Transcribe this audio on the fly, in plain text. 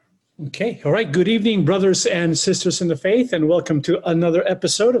Okay, all right. Good evening, brothers and sisters in the faith, and welcome to another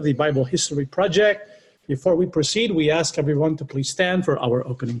episode of the Bible History Project. Before we proceed, we ask everyone to please stand for our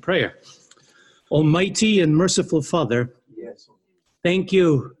opening prayer. Almighty and merciful Father, thank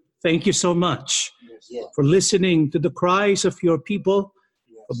you. Thank you so much for listening to the cries of your people,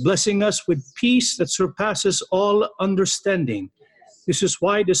 for blessing us with peace that surpasses all understanding. This is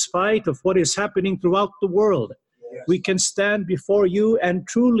why, despite of what is happening throughout the world, we can stand before you and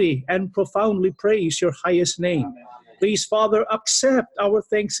truly and profoundly praise your highest name. Please, Father, accept our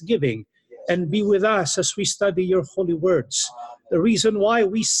thanksgiving and be with us as we study your holy words. The reason why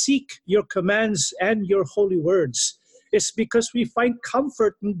we seek your commands and your holy words is because we find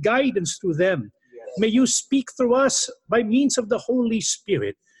comfort and guidance through them. May you speak through us by means of the Holy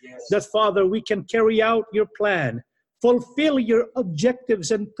Spirit, that, Father, we can carry out your plan, fulfill your objectives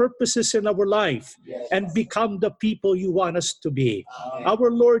and purposes in our life, and become the people you want us to be.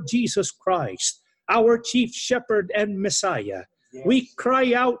 Our Lord Jesus Christ, our chief shepherd and Messiah, we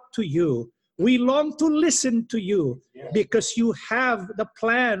cry out to you. We long to listen to you because you have the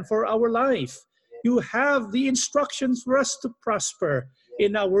plan for our life. You have the instructions for us to prosper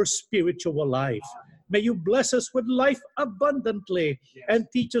in our spiritual life. May you bless us with life abundantly and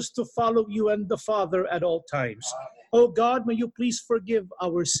teach us to follow you and the Father at all times. Oh God, may you please forgive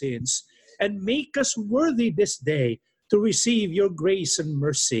our sins and make us worthy this day to receive your grace and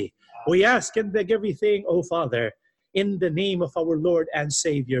mercy. We ask and beg everything, oh Father, in the name of our Lord and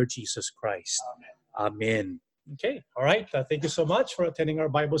Savior, Jesus Christ. Amen. Okay, all right. Thank you so much for attending our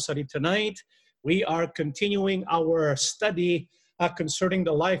Bible study tonight. We are continuing our study concerning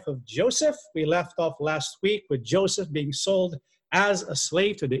the life of Joseph. We left off last week with Joseph being sold as a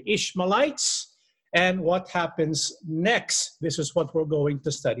slave to the Ishmaelites. And what happens next? This is what we're going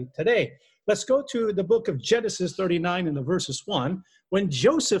to study today. Let's go to the book of Genesis 39 and the verses 1. When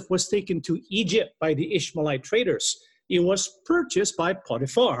Joseph was taken to Egypt by the Ishmaelite traders, he was purchased by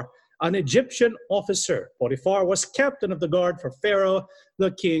Potiphar, an Egyptian officer. Potiphar was captain of the guard for Pharaoh,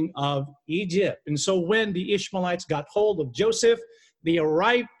 the king of Egypt. And so when the Ishmaelites got hold of Joseph, they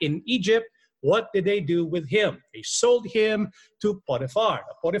arrived in Egypt. What did they do with him? They sold him to Potiphar.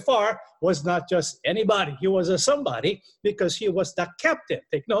 Now, Potiphar was not just anybody. He was a somebody because he was the captain.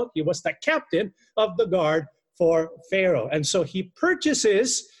 Take note, he was the captain of the guard for Pharaoh. And so he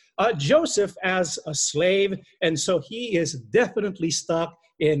purchases Joseph as a slave. And so he is definitely stuck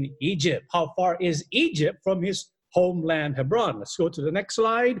in Egypt. How far is Egypt from his homeland, Hebron? Let's go to the next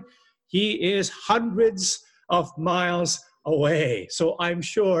slide. He is hundreds of miles away. So I'm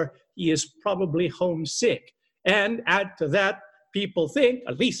sure he is probably homesick. And add to that, people think,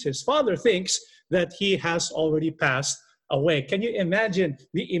 at least his father thinks, that he has already passed away. Can you imagine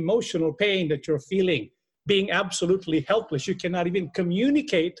the emotional pain that you're feeling, being absolutely helpless? You cannot even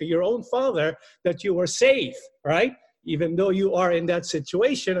communicate to your own father that you are safe, right? Even though you are in that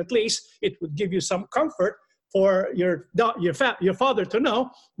situation, at least it would give you some comfort for your father to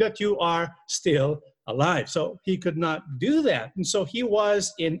know that you are still alive. So he could not do that. And so he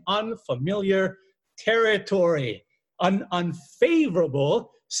was in unfamiliar territory, an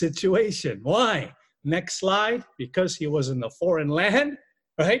unfavorable situation. Why? Next slide. Because he was in a foreign land,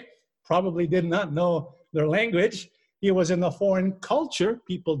 right? Probably did not know their language. He was in a foreign culture.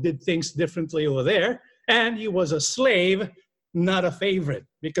 People did things differently over there. And he was a slave, not a favorite.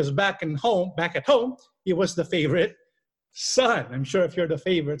 Because back at home, he was the favorite son. I'm sure if you're the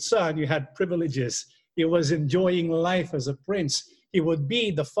favorite son, you had privileges. He was enjoying life as a prince. He would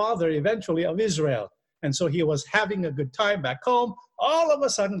be the father eventually of Israel. And so he was having a good time back home. All of a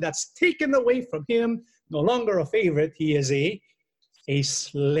sudden, that's taken away from him. No longer a favorite. He is a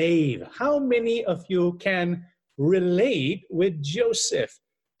slave. How many of you can relate with Joseph?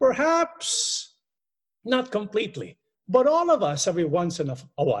 Perhaps not completely. But all of us, every once in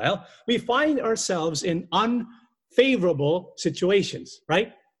a while, we find ourselves in unfavorable situations,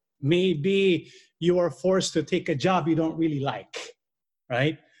 right? Maybe you are forced to take a job you don't really like,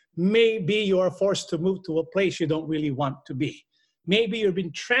 right? Maybe you are forced to move to a place you don't really want to be. Maybe you've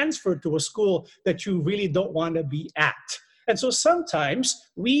been transferred to a school that you really don't want to be at. And so sometimes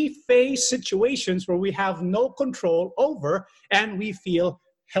we face situations where we have no control over and we feel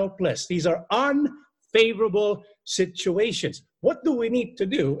helpless. These are unfavorable situations. What do we need to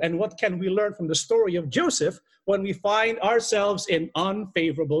do, and what can we learn from the story of Joseph when we find ourselves in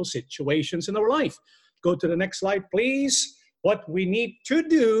unfavorable situations in our life? Go to the next slide, please. What we need to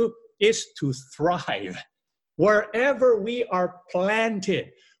do is to thrive. Wherever we are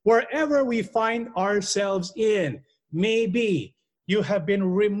planted, wherever we find ourselves in, maybe you have been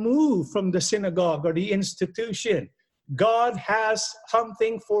removed from the synagogue or the institution God has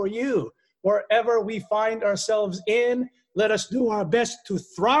something for you. Wherever we find ourselves in, let us do our best to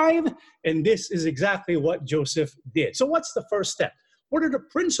thrive. And this is exactly what Joseph did. So what's the first step? What are the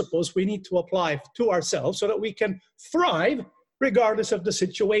principles we need to apply to ourselves so that we can thrive regardless of the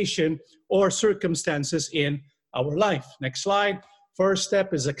situation or circumstances in our life? Next slide. First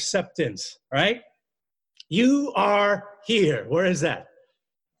step is acceptance, right? You are here. Where is that?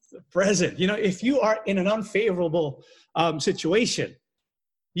 The present. You know, if you are in an unfavorable situation,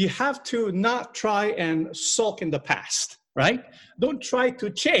 you have to not try and sulk in the past, right? Don't try to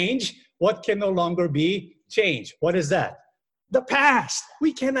change what can no longer be changed. What is that? The past.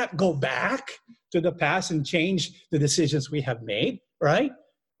 We cannot go back to the past and change the decisions we have made, right?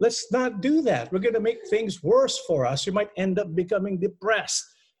 Let's not do that. We're going to make things worse for us. You might end up becoming depressed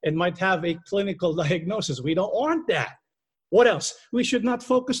and might have a clinical diagnosis. We don't want that. What else? We should not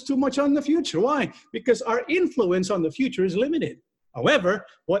focus too much on the future. Why? Because our influence on the future is limited. However,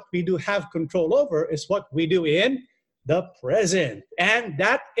 what we do have control over is what we do in the present. And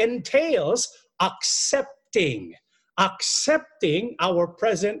that entails accepting our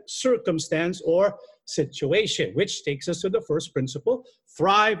present circumstance or situation, which takes us to the first principle.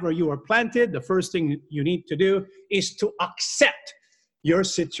 Thrive where you are planted. The first thing you need to do is to accept your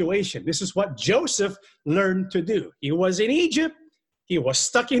situation. This is what Joseph learned to do. He was in Egypt. He was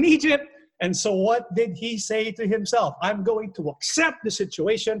stuck in Egypt. And so what did he say to himself? I'm going to accept the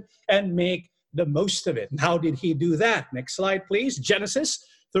situation and make the most of it. And how did he do that? Next slide, please. Genesis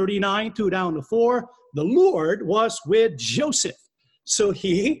 39, 2 down to 4. The Lord was with Joseph. So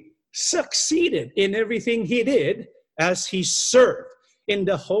he succeeded in everything he did as he served in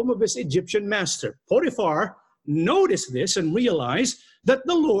the home of his Egyptian master. Potiphar noticed this and realized that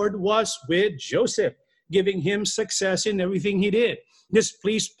the Lord was with Joseph, giving him success in everything he did. This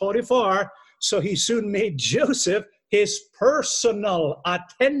pleased Potiphar, so he soon made Joseph his personal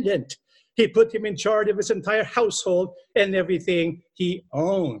attendant. He put him in charge of his entire household and everything he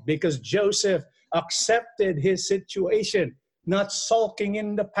owned, because Joseph accepted his situation, not sulking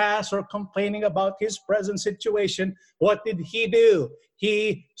in the past or complaining about his present situation. What did he do?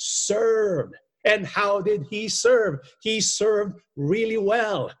 He served. And how did he serve? He served really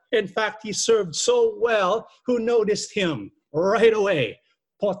well. In fact, he served so well, who noticed him right away?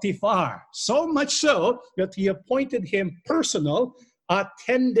 Potiphar. So much so that he appointed him personal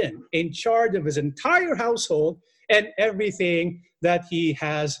attendant in charge of his entire household and everything that he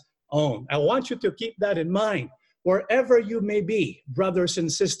has owned. I want you to keep that in mind. Wherever you may be, brothers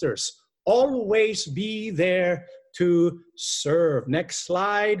and sisters, always be there to serve. Next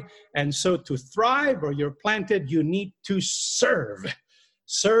slide. And so to thrive where you're planted, you need to serve.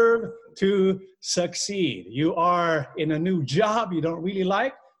 Serve to succeed. You are in a new job you don't really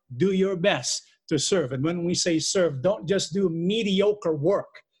like, do your best to serve. And when we say serve, don't just do mediocre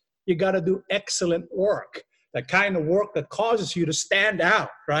work. You got to do excellent work, the kind of work that causes you to stand out,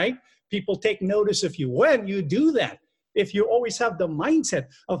 right? People take notice of you when you do that. If you always have the mindset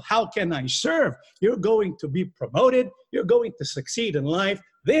of how can I serve, you're going to be promoted. You're going to succeed in life.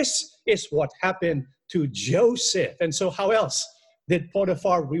 This is what happened to Joseph. And so how else did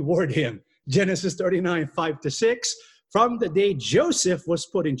Potiphar reward him? Genesis 39, 5 to 6. From the day Joseph was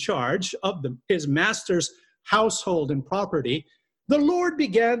put in charge of his master's household and property, the Lord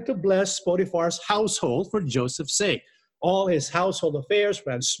began to bless Potiphar's household for Joseph's sake. All his household affairs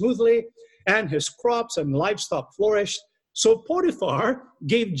ran smoothly, and his crops and livestock flourished. So Potiphar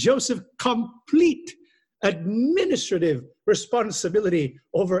gave Joseph complete administrative responsibility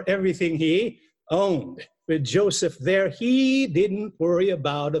over everything he owned. With Joseph there, he didn't worry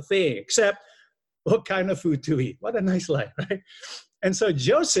about a thing except what kind of food to eat. What a nice life, right? And so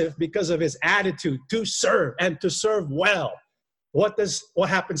Joseph, because of his attitude to serve and to serve well, what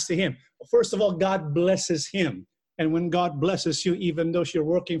happens to him? Well, first of all, God blesses him. And when God blesses you, even though you're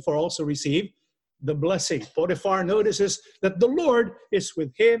working for, also receive the blessing. Potiphar notices that the Lord is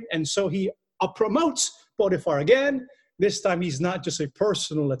with him, and so he promotes Potiphar again. This time he's not just a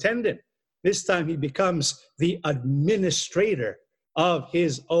personal attendant. This time he becomes the administrator of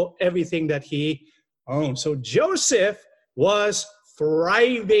his everything that he owned. So Joseph was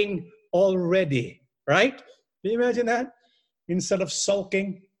thriving already, right? Can you imagine that? Instead of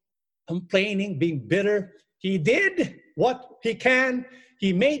sulking, complaining, being bitter, he did what he can.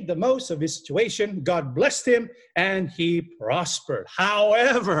 He made the most of his situation. God blessed him, and he prospered.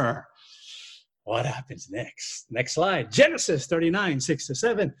 However, what happens next? Next slide. Genesis 39, 6 to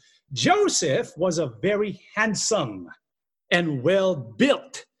 7. Joseph was a very handsome and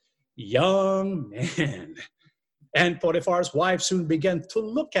well-built young man. And Potiphar's wife soon began to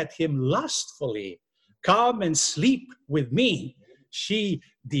look at him lustfully. come and sleep with me. She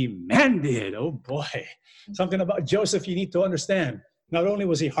demanded. Oh boy, something about Joseph you need to understand. Not only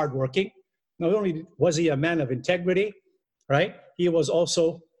was he hardworking, not only was he a man of integrity, right? He was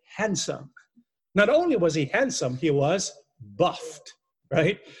also handsome. Not only was he handsome, he was buffed,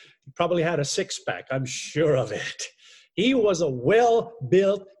 right? He probably had a six-pack, I'm sure of it. He was a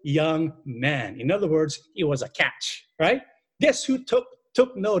well-built young man. In other words, he was a catch, right? Guess who took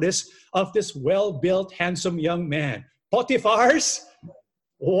notice of this well-built, handsome young man? Potiphar's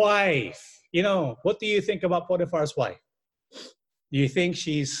wife. You know, what do you think about Potiphar's wife? Do you think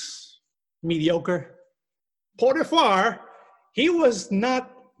she's mediocre? Potiphar, he was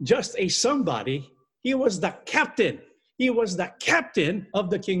not just a somebody. He was the captain. He was the captain of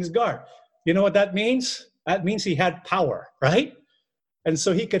the king's guard. You know what that means? That means he had power, right? And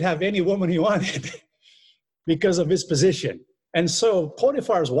so he could have any woman he wanted because of his position. And so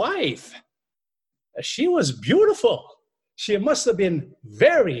Potiphar's wife, she was beautiful. She must have been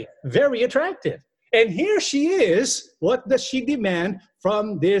very, very attractive. And here she is. What does she demand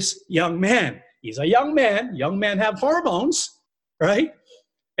from this young man? He's a young man. Young men have hormones, right?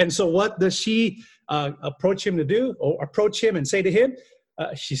 And so what does she approach him to do, or approach him and say to him?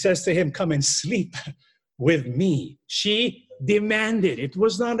 She says to him, come and sleep with me. She demanded. It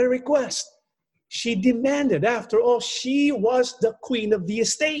was not a request. She demanded. After all, she was the queen of the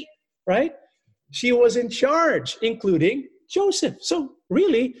estate, right? She was in charge, including Joseph. So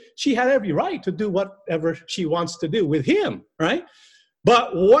really, she had every right to do whatever she wants to do with him, right?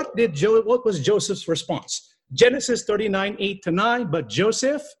 But what was Joseph's response? Genesis 39, 8-9. But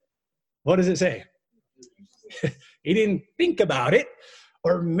Joseph, what does it say? He didn't think about it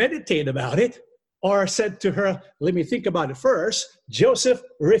or meditate about it or said to her, let me think about it first. Joseph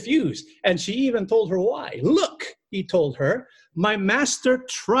refused. And she even told her why. Look, he told her, my master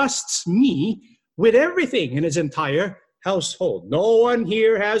trusts me with everything in his entire household. No one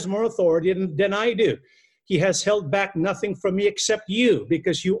here has more authority than I do. He has held back nothing from me except you,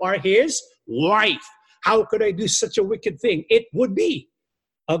 because you are his wife. How could I do such a wicked thing? It would be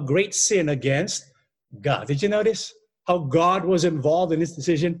a great sin against God. Did you notice how God was involved in this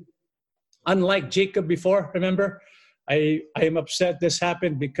decision? Unlike Jacob before, remember? I am upset this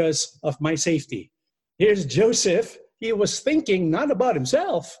happened because of my safety. Here's Joseph. He was thinking not about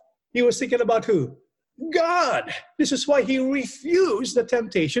himself. He was thinking about who? God. This is why he refused the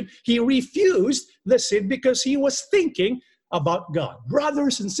temptation. He refused the sin because he was thinking about God.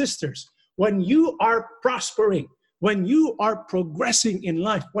 Brothers and sisters, when you are prospering, when you are progressing in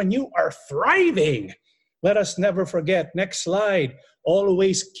life, when you are thriving, let us never forget, next slide,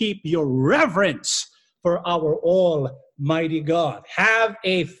 always keep your reverence for our Almighty God. Have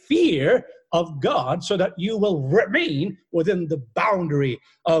a fear of God so that you will remain within the boundary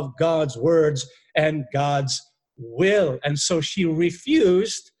of God's words and God's will. And so she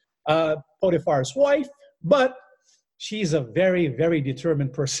refused Potiphar's wife, but she's a very, very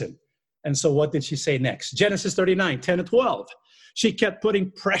determined person. And so what did she say next? Genesis 39, 10-12. She kept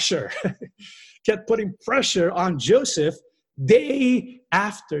putting pressure, on Joseph day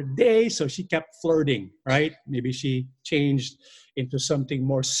after day. So she kept flirting, right? Maybe she changed into something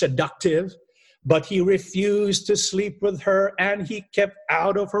more seductive, but he refused to sleep with her and he kept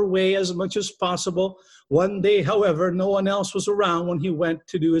out of her way as much as possible. One day, however, no one else was around when he went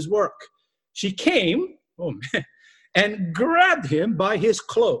to do his work. She came, oh man, and grabbed him by his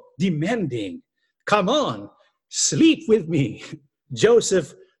cloak, demanding, come on, sleep with me.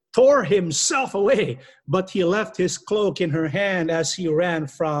 Joseph tore himself away, but he left his cloak in her hand as he ran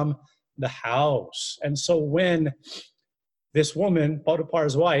from the house. And so when this woman,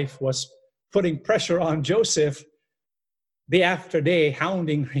 Potiphar's wife, was putting pressure on Joseph, day after day,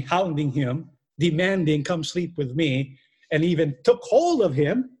 hounding him, demanding, come sleep with me, and even took hold of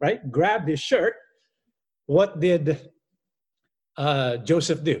him, right, grabbed his shirt, what did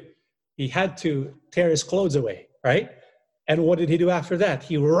Joseph do? He had to tear his clothes away, right? And what did he do after that?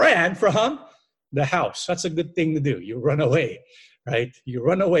 He ran from the house. That's a good thing to do. You run away, right? You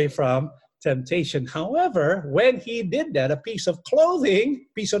run away from temptation. However, when he did that, a piece of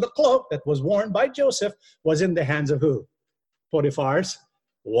the cloak that was worn by Joseph was in the hands of who? Potiphar's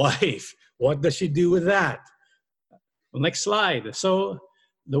wife. What does she do with that? Well, next slide. So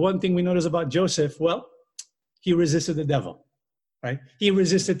the one thing we notice about Joseph, well, he resisted the devil, right? He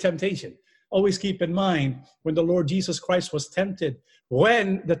resisted temptation. Always keep in mind, when the Lord Jesus Christ was tempted,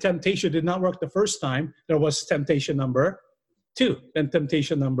 when the temptation did not work the first time, there was temptation number 2, then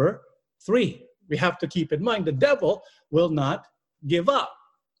temptation number 3. We have to keep in mind the devil will not give up.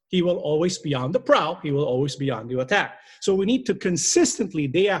 He will always be on the prowl. He will always be on the attack. So we need to consistently,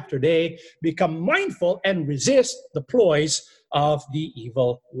 day after day, become mindful and resist the ploys of the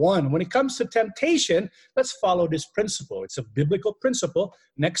evil one. When it comes to temptation, let's follow this principle. It's a biblical principle.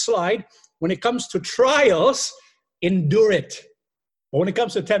 Next slide. When it comes to trials, endure it. But when it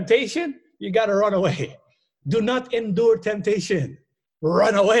comes to temptation, you got to run away. Do not endure temptation.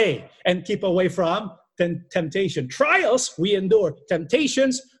 Run away and keep away from temptation. Trials, we endure.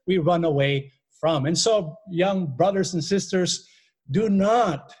 Temptations, we run away from. And so, young brothers and sisters, do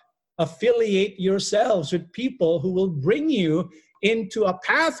not affiliate yourselves with people who will bring you into a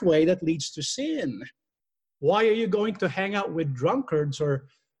pathway that leads to sin. Why are you going to hang out with drunkards or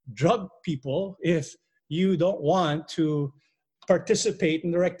drug people if you don't want to participate in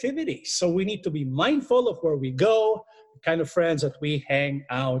their activities? So we need to be mindful of where we go, the kind of friends that we hang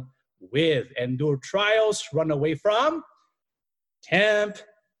out with. Endure trials, run away from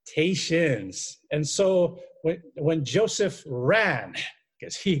temptations. And so when Joseph ran,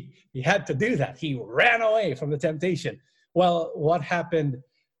 because he had to do that, he ran away from the temptation. Well, what happened?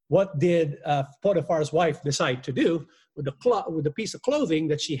 What did Potiphar's wife decide to do with the piece of clothing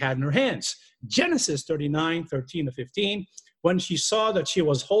that she had in her hands? Genesis 39:13-15. When she saw that she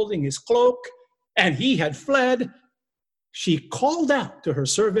was holding his cloak and he had fled, she called out to her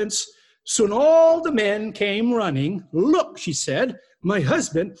servants. Soon all the men came running. Look, she said, my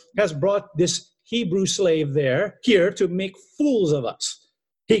husband has brought this Hebrew slave here to make fools of us.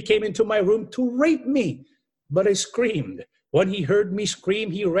 He came into my room to rape me, but I screamed. When he heard me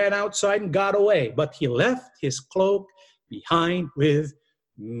scream, he ran outside and got away, but he left his cloak behind with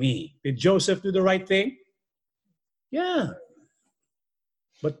me. Did Joseph do the right thing? Yeah.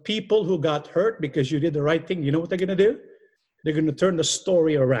 But people who got hurt because you did the right thing, you know what they're going to do? They're going to turn the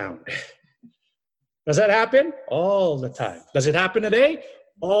story around. Does that happen? All the time. Does it happen today?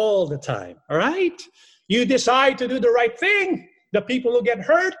 All the time. All right? You decide to do the right thing. The people who get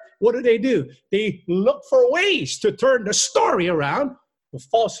hurt, what do? They look for ways to turn the story around to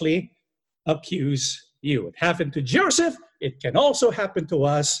falsely accuse you. It happened to Joseph. It can also happen to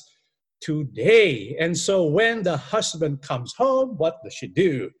us today. And so when the husband comes home, what does she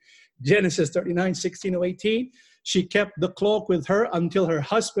do? Genesis 39:16-18. She kept the cloak with her until her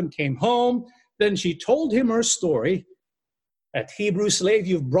husband came home. Then she told him her story. That Hebrew slave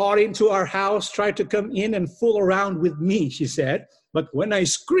you've brought into our house tried to come in and fool around with me, she said. But when I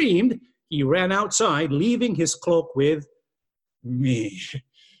screamed, he ran outside, leaving his cloak with me.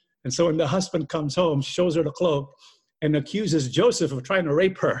 And so when the husband comes home, shows her the cloak, and accuses Joseph of trying to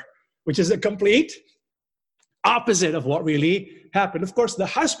rape her, which is a complete opposite of what really happened. Of course, the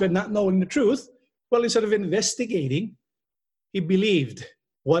husband, not knowing the truth, well, instead of investigating, he believed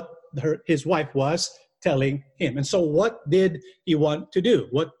what his wife was telling him. And so what did he want to do?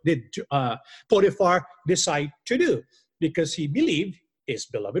 What did Potiphar decide to do? Because he believed his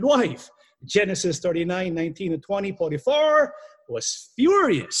beloved wife. Genesis 39:19-20, Potiphar was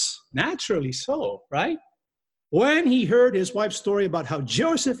furious, naturally so, right? When he heard his wife's story about how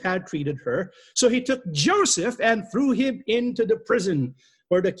Joseph had treated her, so he took Joseph and threw him into the prison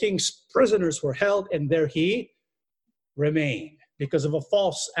where the king's prisoners were held, and there he remained because of a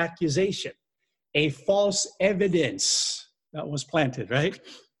false accusation. A false evidence that was planted, right?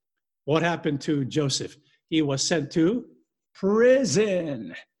 What happened to Joseph? He was sent to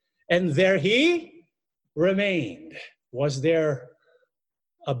prison, and there he remained. Was there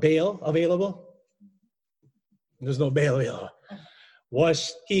a bail available? There's no bail available.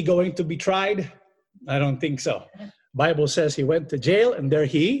 Was he going to be tried? I don't think so. Bible says he went to jail, and there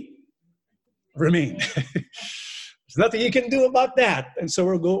he remained. There's nothing you can do about that. And so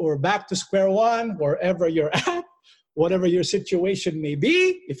we're back to square one, wherever you're at, whatever your situation may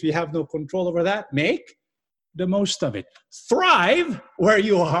be. If you have no control over that, make the most of it. Thrive where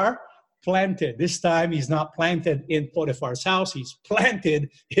you are planted. This time he's not planted in Potiphar's house. He's planted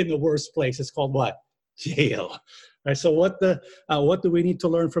in the worst place. It's called what? Jail. All right, so what do we need to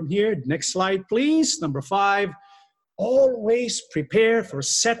learn from here? Next slide, please. Number 5. Always prepare for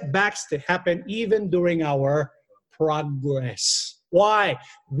setbacks to happen even during our progress. Why?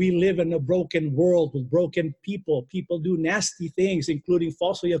 We live in a broken world with broken people. People do nasty things, including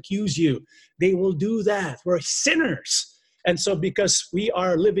falsely accuse you. They will do that. We're sinners. And so because we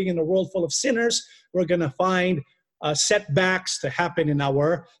are living in a world full of sinners, we're going to find setbacks to happen in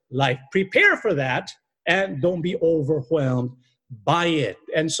our life. Prepare for that and don't be overwhelmed by it.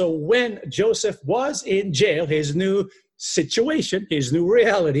 And so when Joseph was in jail, his new situation, his new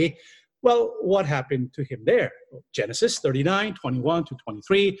reality, well, what happened to him there? Genesis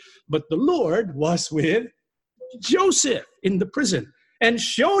 39:21-23. But the Lord was with Joseph in the prison and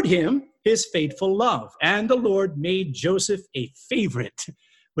showed him his faithful love. And the Lord made Joseph a favorite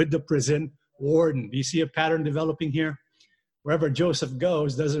with the prison warden. Do you see a pattern developing here? Wherever Joseph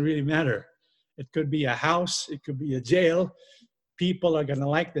goes, doesn't really matter. It could be a house, it could be a jail. People are going to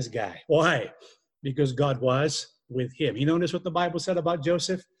like this guy. Why? Because God was with him. You notice what the Bible said about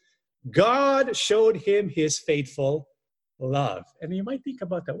Joseph? God showed him his faithful love. And you might think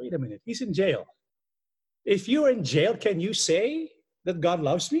about that. Wait a minute. He's in jail. If you're in jail, can you say that God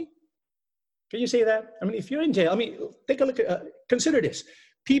loves me? Can you say that? I mean, if you're in jail, take a look at, consider this.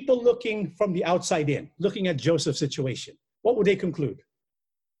 People looking from the outside in, looking at Joseph's situation, what would they conclude?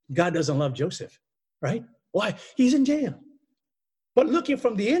 God doesn't love Joseph, right? Why? He's in jail. But looking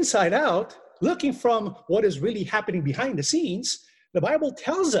from the inside out, looking from what is really happening behind the scenes, the Bible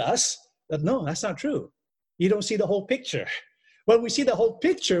tells us that no, that's not true. You don't see the whole picture. When we see the whole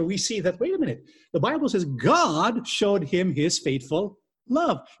picture, we see that, wait a minute, the Bible says God showed him his faithful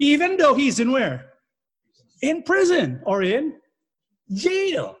love, even though he's in where? In prison or in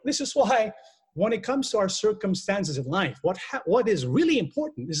jail. This is why when it comes to our circumstances in life, what is really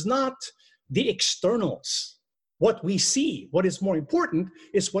important is not the externals, what we see. What is more important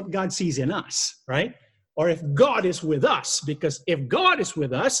is what God sees in us, right? Or if God is with us, because if God is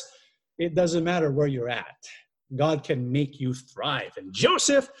with us, it doesn't matter where you're at. God can make you thrive. And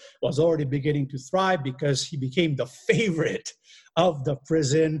Joseph was already beginning to thrive because he became the favorite of the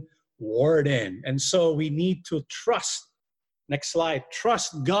prison warden. And so we need to trust. Next slide.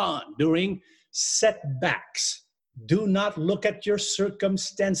 Trust God during setbacks. Do not look at your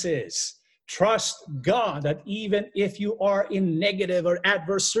circumstances. Trust God that even if you are in negative or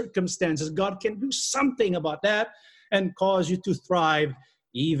adverse circumstances, God can do something about that and cause you to thrive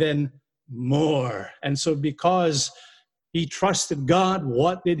even more. And so because he trusted God,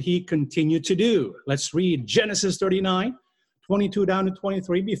 what did he continue to do? Let's read Genesis 39, 22 down to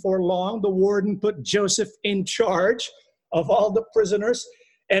 23. Before long, the warden put Joseph in charge of all the prisoners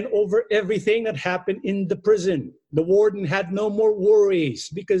and over everything that happened in the prison. The warden had no more worries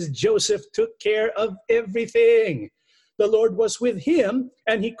because Joseph took care of everything. The Lord was with him,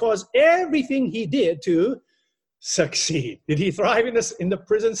 and he caused everything he did to succeed. Did he thrive in the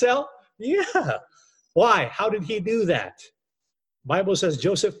prison cell? Yeah. Why? How did he do that? Bible says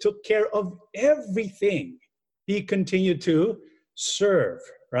Joseph took care of everything. He continued to serve,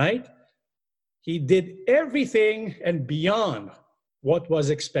 right? He did everything and beyond what was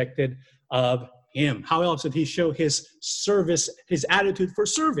expected of him. How else did he show his service, his attitude for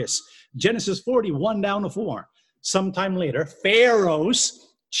service? Genesis 41 down to 4. Sometime later,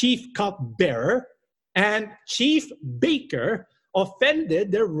 Pharaoh's chief cupbearer and chief baker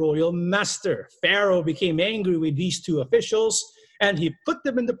offended their royal master. Pharaoh became angry with these two officials, and he put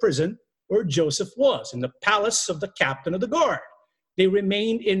them in the prison where Joseph was, in the palace of the captain of the guard. They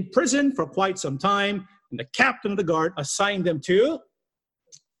remained in prison for quite some time, and the captain of the guard assigned them to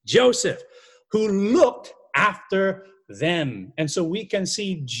Joseph, who looked after them. And so we can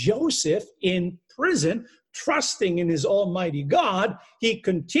see Joseph in prison, trusting in his almighty God. He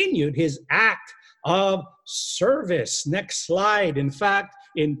continued his act of service. Next slide. In fact,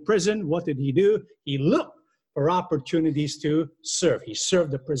 in prison, what did he do? He looked for opportunities to serve. He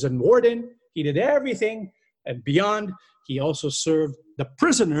served the prison warden. He did everything and beyond. He also served the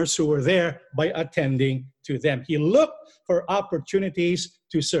prisoners who were there by attending to them. He looked for opportunities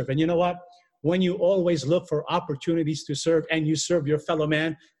to serve. And you know what? When you always look for opportunities to serve and you serve your fellow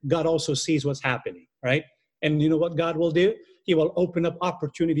man, God also sees what's happening, right? And you know what God will do? He will open up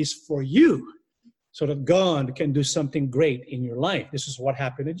opportunities for you so that God can do something great in your life. This is what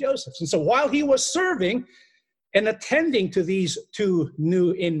happened to Joseph. And so while he was serving and attending to these two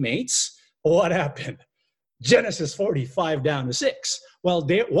new inmates, what happened? Genesis 45 down to 6. While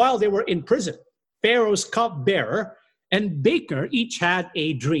they were in prison, Pharaoh's cupbearer and baker each had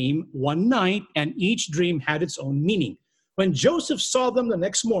a dream one night, and each dream had its own meaning. When Joseph saw them the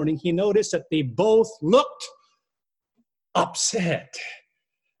next morning, he noticed that they both looked upset.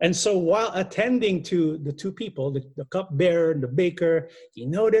 And so while attending to the two people, the cupbearer and the baker, he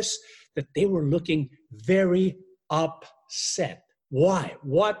noticed that they were looking very upset. Why?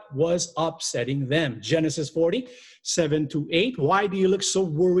 What was upsetting them? Genesis 40, 7 to 8. Why do you look so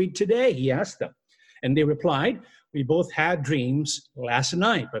worried today? He asked them. And they replied, we both had dreams last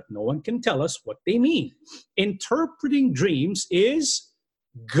night, but no one can tell us what they mean. Interpreting dreams is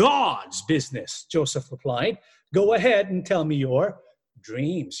God's business, Joseph replied. Go ahead and tell me your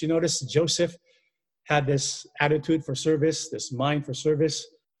dreams. You notice Joseph had this attitude for service, this mind for service.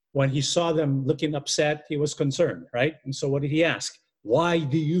 When he saw them looking upset, he was concerned, right? And so what did he ask? Why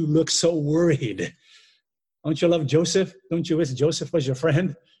do you look so worried? Don't you love Joseph? Don't you wish Joseph was your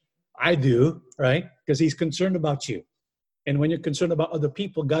friend? I do, right? Because he's concerned about you. And when you're concerned about other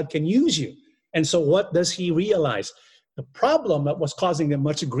people, God can use you. And so what does he realize? The problem that was causing them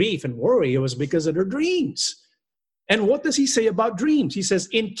much grief and worry was because of their dreams. And what does he say about dreams? He says,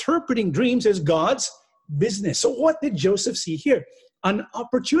 interpreting dreams is God's business. So what did Joseph see here? An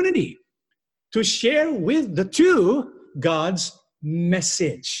opportunity to share with the two God's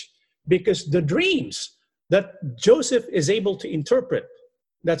message. Because the dreams that Joseph is able to interpret,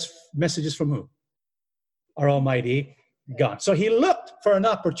 that's messages from who? Our Almighty God. So he looked for an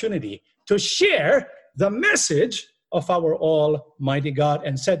opportunity to share the message of our Almighty God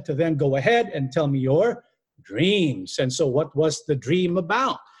and said to them, go ahead and tell me your dreams. And so what was the dream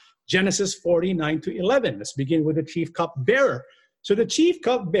about? Genesis 49-11. Let's begin with the chief cupbearer. So the chief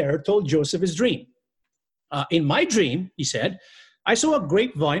cupbearer told Joseph his dream. In my dream, he said, I saw a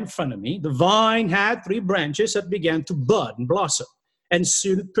grapevine in front of me. The vine had 3 branches that began to bud and blossom, and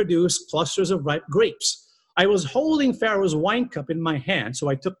soon it produced clusters of ripe grapes. I was holding Pharaoh's wine cup in my hand, so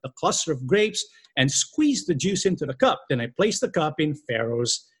I took the cluster of grapes and squeezed the juice into the cup. Then I placed the cup in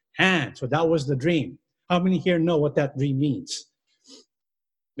Pharaoh's hand. So that was the dream. How many here know what that dream means?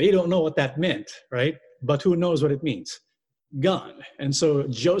 They don't know what that meant, right? But who knows what it means? God. And so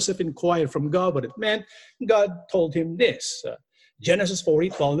Joseph inquired from God what it meant. God told him this. Genesis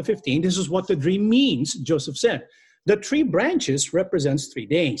 40:12-15. This is what the dream means, Joseph said. The 3 branches represents 3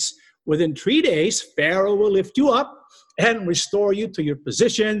 days. Within 3 days, Pharaoh will lift you up and restore you to your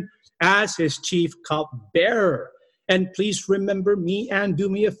position as his chief cupbearer. And please remember me and do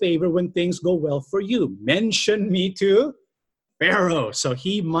me a favor when things go well for you. Mention me to Pharaoh, so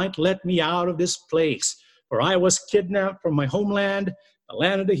he might let me out of this place. For I was kidnapped from my homeland, the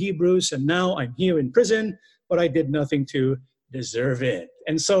land of the Hebrews, and now I'm here in prison, but I did nothing to deserve it.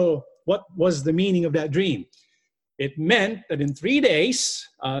 And so what was the meaning of that dream? It meant that in 3 days,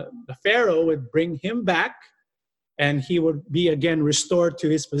 the Pharaoh would bring him back, and he would be again restored to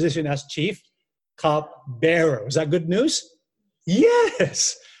his position as chief cupbearer. Is that good news?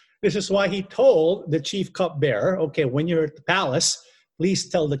 Yes. This is why he told the chief cupbearer, okay, when you're at the palace, please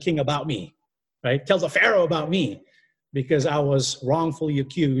tell the king about me, right? Tell the Pharaoh about me, because I was wrongfully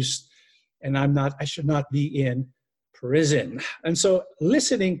accused and I should not be in prison. And so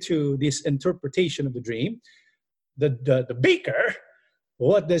listening to this interpretation of the dream, the baker,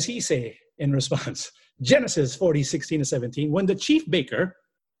 what does he say in response? Genesis 40:16-17. When the chief baker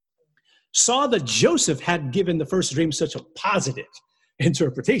saw that Joseph had given the first dream such a positive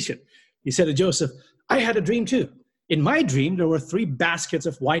interpretation, he said to Joseph, I had a dream too. In my dream, there were 3 baskets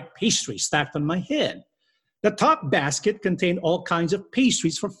of white pastry stacked on my head. The top basket contained all kinds of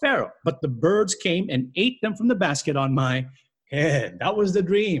pastries for Pharaoh, but the birds came and ate them from the basket on my head. That was the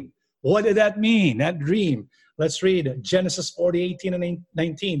dream. What did that mean, that dream? Let's read Genesis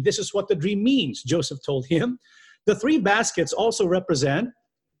 40:18-19. This is what the dream means, Joseph told him. The 3 baskets also represent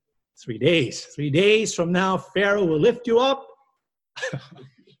 3 days. 3 days from now, Pharaoh will lift you up.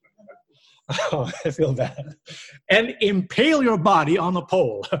 Oh, I feel bad. And impale your body on a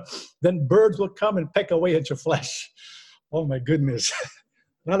pole. Then birds will come and peck away at your flesh. Oh my goodness.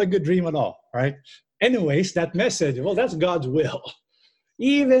 Not a good dream at all, right? Anyways, that message, well, that's God's will.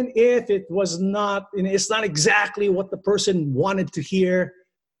 Even if it was not, it's not exactly what the person wanted to hear,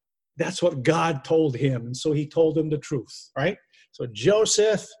 that's what God told him. And so he told him the truth, right? So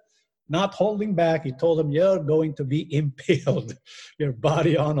Joseph, not holding back, he told him, you're going to be impaled, your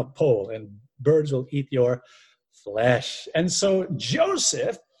body on a pole, and birds will eat your flesh. And so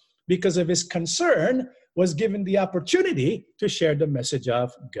Joseph, because of his concern, was given the opportunity to share the message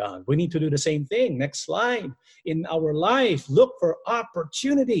of God. We need to do the same thing. Next slide. In our life, look for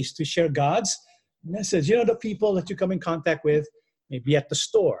opportunities to share God's message. You know, the people that you come in contact with, maybe at the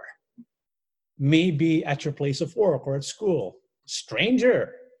store, maybe at your place of work or at school,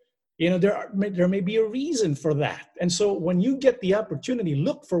 stranger. You know, there may be a reason for that. And so when you get the opportunity,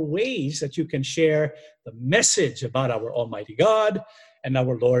 look for ways that you can share the message about our Almighty God and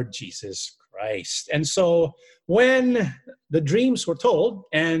our Lord Jesus Christ. And so when the dreams were told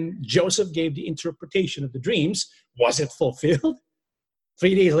and Joseph gave the interpretation of the dreams, was it fulfilled?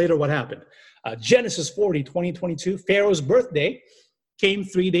 3 days later, what happened? Genesis 40:20-22, Pharaoh's birthday came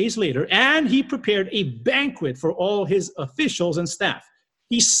 3 days later, and he prepared a banquet for all his officials and staff.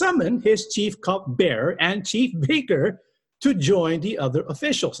 He summoned his chief cupbearer and chief baker to join the other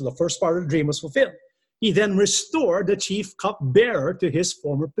officials. So the first part of the dream was fulfilled. He then restored the chief cupbearer to his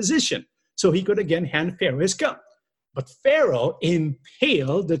former position, so he could again hand Pharaoh his cup. But Pharaoh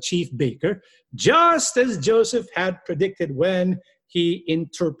impaled the chief baker, just as Joseph had predicted when he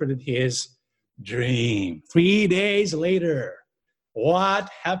interpreted his dream. 3 days later, what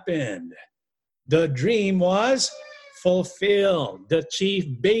happened? The dream was fulfilled. The chief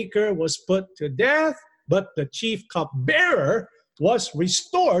baker was put to death, but the chief cupbearer was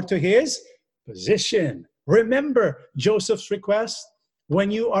restored to his position. Remember Joseph's request? When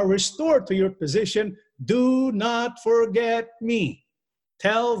you are restored to your position, do not forget me.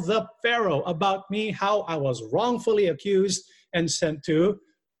 Tell the Pharaoh about me, how I was wrongfully accused and sent to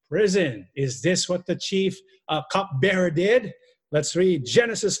prison. Is this what the chief cupbearer did? Let's read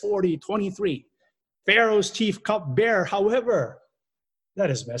Genesis 40:23. Pharaoh's chief cupbearer, however,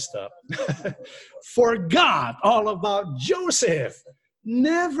 that is messed up, forgot all about Joseph,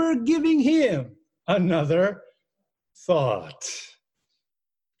 never giving him another thought.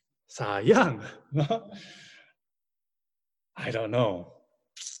 Sayang. I don't know.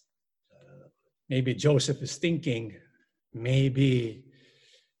 Maybe Joseph is thinking, maybe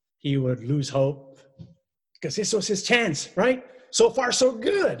he would lose hope because this was his chance, right? So far, so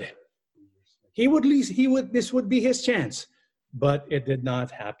good. This would be his chance, but it did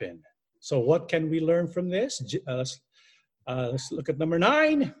not happen. So what can we learn from this? Let's look at number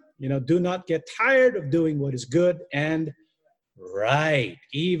 9. Do not get tired of doing what is good and right,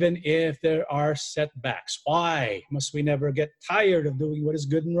 even if there are setbacks. Why must we never get tired of doing what is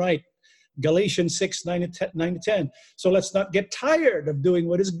good and right? Galatians 6:9-10. So let's not get tired of doing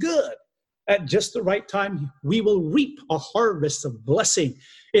what is good. At just the right time, we will reap a harvest of blessing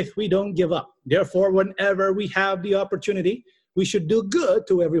if we don't give up. Therefore, whenever we have the opportunity, we should do good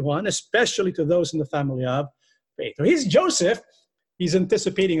to everyone, especially to those in the family of faith. So here's Joseph. He's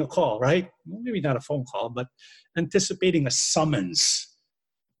anticipating a call, right? Maybe not a phone call, but anticipating a summons.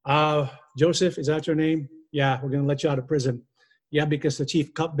 Joseph, is that your name? Yeah, we're going to let you out of prison. Yeah, because the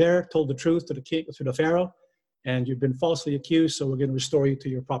chief cupbearer told the truth to the king, to the Pharaoh, and you've been falsely accused, so we're going to restore you to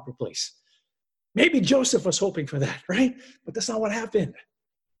your proper place. Maybe Joseph was hoping for that, right? But that's not what happened.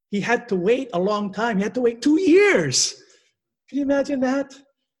 He had to wait a long time. He had to wait 2 years. Can you imagine that?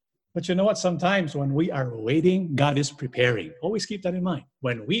 But you know what? Sometimes when we are waiting, God is preparing. Always keep that in mind.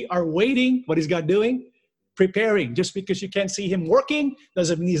 When we are waiting, what is God doing? Preparing. Just because you can't see him working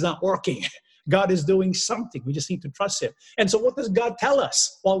doesn't mean he's not working. God is doing something. We just need to trust him. And so what does God tell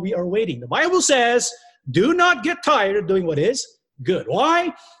us while we are waiting? The Bible says, do not get tired of doing what is good.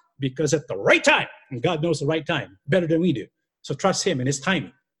 Why? Because at the right time, and God knows the right time better than we do. So trust him in his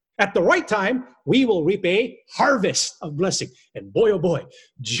timing. At the right time, we will reap a harvest of blessing. And boy, oh boy,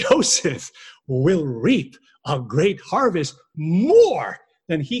 Joseph will reap a great harvest, more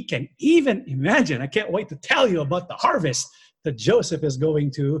than he can even imagine. I can't wait to tell you about the harvest that Joseph is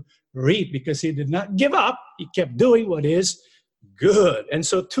going to reap, because he did not give up. He kept doing what is good. And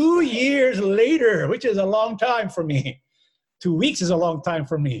so 2 years later, which is a long time for me, 2 weeks is a long time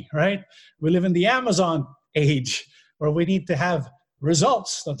for me, right? We live in the Amazon age where we need to have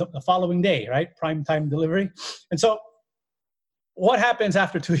results the following day, right? Prime time delivery. And so what happens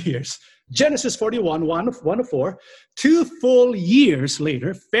after 2 years? Genesis 41, 1-4. 2 full years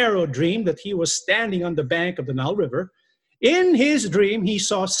later, Pharaoh dreamed that he was standing on the bank of the Nile River. In his dream, he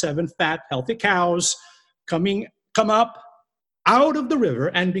saw 7 fat, healthy cows come up out of the river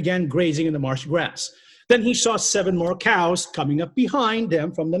and began grazing in the marsh grass. Then he saw 7 more cows coming up behind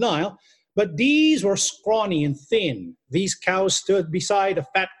them from the Nile, but these were scrawny and thin. These cows stood beside the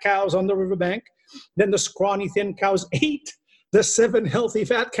fat cows on the riverbank. Then the scrawny, thin cows ate the 7 healthy,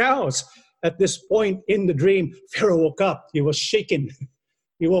 fat cows. At this point in the dream, Pharaoh woke up. He was shaken.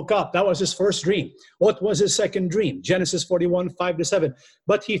 He woke up. That was his first dream. What was his second dream? Genesis 41, 5-7.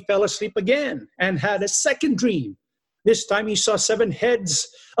 But he fell asleep again and had a second dream. This time he saw 7 heads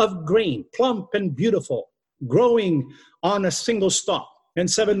of grain, plump and beautiful, growing on a single stalk. And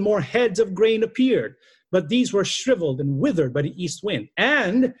 7 more heads of grain appeared, but these were shriveled and withered by the east wind.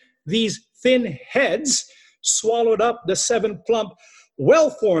 And these thin heads swallowed up the 7 plump,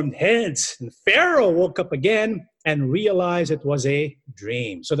 well-formed heads. And Pharaoh woke up again and realized it was a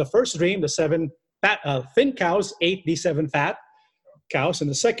dream. So the first dream, the 7 thin cows ate the 7 fat cows. And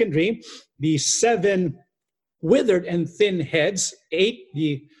the second dream, the 7 withered and thin heads ate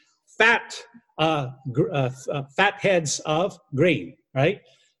the fat heads of grain, right?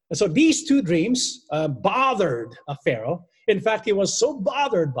 And so these 2 dreams bothered Pharaoh. In fact, he was so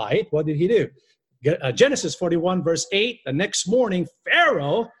bothered by it, what did he do? Genesis 41, verse 8, the next morning,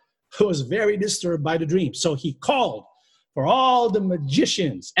 Pharaoh was very disturbed by the dream. So he called for all the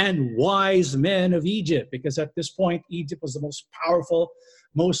magicians and wise men of Egypt, because at this point, Egypt was the most powerful,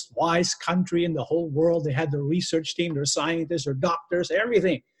 most wise country in the whole world. They had their research team, their scientists, their doctors,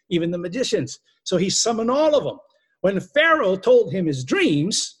 everything, even the magicians. So he summoned all of them. When Pharaoh told him his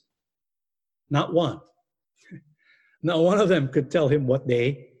dreams, Not one. Not one of them could tell him what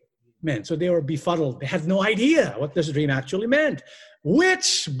they meant. So they were befuddled. They had no idea what this dream actually meant.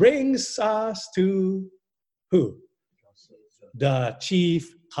 Which brings us to who? The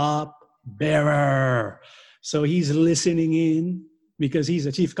chief cupbearer. So he's listening in because he's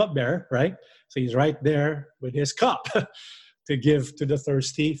a chief cupbearer, right? So he's right there with his cup to give to the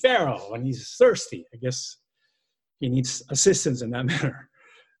thirsty Pharaoh when he's thirsty. I guess he needs assistance in that matter.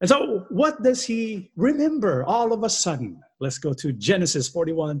 And so what does he remember all of a sudden? Let's go to Genesis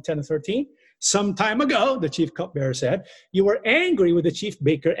 41, 10 and 13. Some time ago, the chief cupbearer said, you were angry with the chief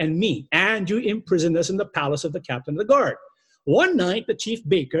baker and me, and you imprisoned us in the palace of the captain of the guard. One night, the chief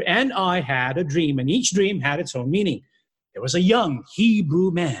baker and I had a dream, and each dream had its own meaning. There was a young Hebrew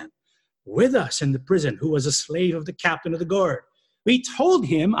man with us in the prison who was a slave of the captain of the guard. We told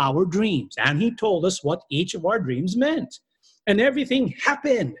him our dreams, and he told us what each of our dreams meant. And everything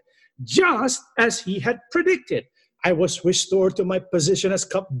happened just as he had predicted. I was restored to my position as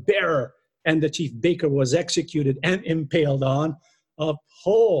cupbearer, and the chief baker was executed and impaled on a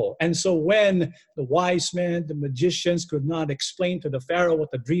pole. And so when the wise men, the magicians could not explain to the Pharaoh what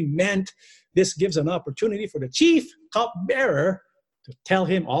the dream meant, this gives an opportunity for the chief cupbearer to tell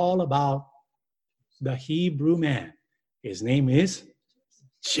him all about the Hebrew man. His name is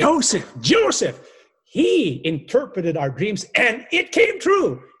Joseph. Joseph. He interpreted our dreams and it came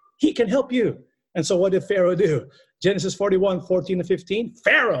true. He can help you. And so what did Pharaoh do? Genesis 41, 14 and 15.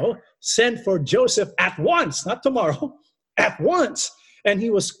 Pharaoh sent for Joseph at once, not tomorrow, at once. And he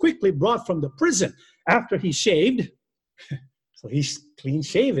was quickly brought from the prison after he shaved. So he's clean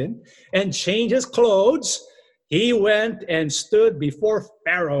shaven and changed his clothes. He went and stood before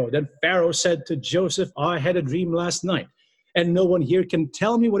Pharaoh. Then Pharaoh said to Joseph, I had a dream last night, and no one here can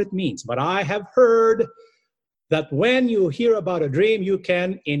tell me what it means. But I have heard that when you hear about a dream, you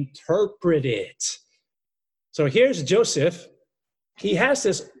can interpret it. So here's Joseph. He has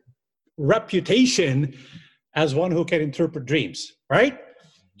this reputation as one who can interpret dreams, right?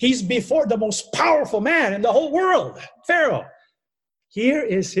 He's before the most powerful man in the whole world, Pharaoh. Here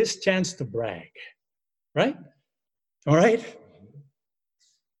is his chance to brag, right? All right?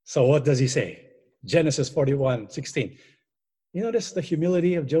 So what does he say? Genesis 41, 16. You notice the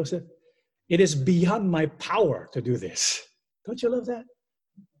humility of Joseph? It is beyond my power to do this. Don't you love that?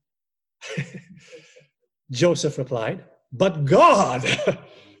 Joseph replied, but God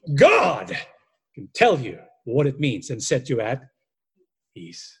can tell you what it means and set you at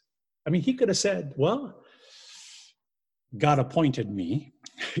ease. I mean, he could have said, well, God appointed me.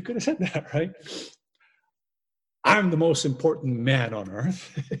 He could have said that, right? I'm the most important man on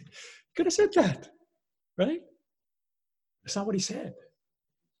earth. He could have said that, right? That's not what he said.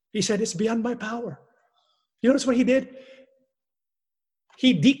 He said, it's beyond my power. You notice what he did?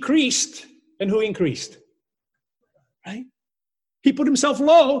 He decreased, and who increased? Right? He put himself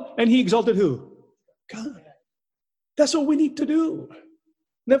low, and he exalted who? God. That's what we need to do.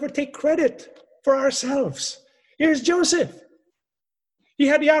 Never take credit for ourselves. Here's Joseph. He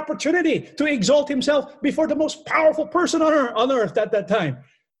had the opportunity to exalt himself before the most powerful person on earth at that time.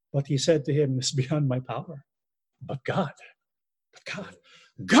 But he said to him, it's beyond my power. But God,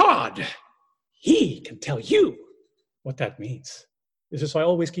 He can tell you what that means. This is why I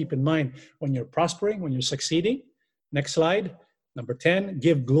always keep in mind when you're prospering, when you're succeeding. Next slide, number 10,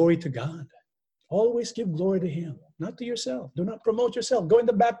 give glory to God. Always give glory to Him, not to yourself. Do not promote yourself. Go in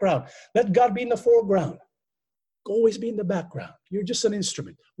the background. Let God be in the foreground. Always be in the background. You're just an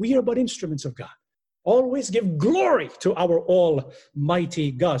instrument. We are but instruments of God. Always give glory to our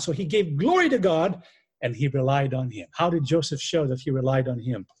almighty God. So he gave glory to God and he relied on Him. How did Joseph show that he relied on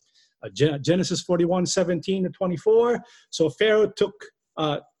Him? Genesis 41, 17 to 24. So Pharaoh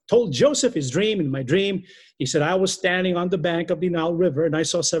told Joseph his dream. In my dream, he said, I was standing on the bank of the Nile River and I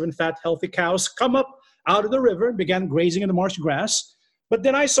saw 7 fat, healthy cows come up out of the river and began grazing in the marsh grass. But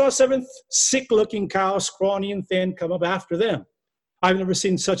then I saw 7 sick-looking cows, scrawny and thin, come up after them. I've never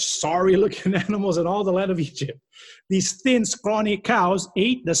seen such sorry-looking animals in all the land of Egypt. These thin, scrawny cows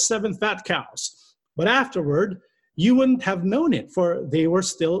ate the 7 fat cows. But afterward, you wouldn't have known it, for they were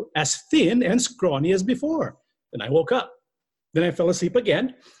still as thin and scrawny as before. Then I woke up. Then I fell asleep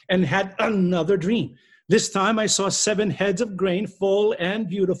again and had another dream. This time I saw 7 heads of grain, full and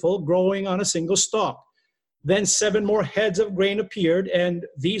beautiful, growing on a single stalk. Then 7 more heads of grain appeared, and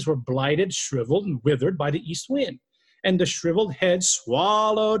these were blighted, shriveled, and withered by the east wind. And the shriveled heads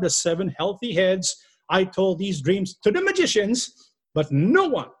swallowed the 7 healthy heads. I told these dreams to the magicians, but no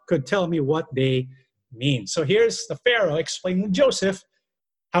one could tell me what they mean. So here's the Pharaoh explaining to Joseph.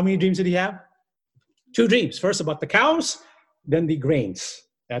 How many dreams did he have? 2 dreams. First about the cows, then the grains.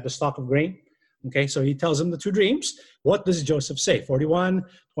 They had the stalk of grain. Okay, so he tells him the two dreams. What does Joseph say? 41,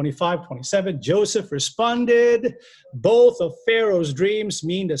 25, 27. Joseph responded, both of Pharaoh's dreams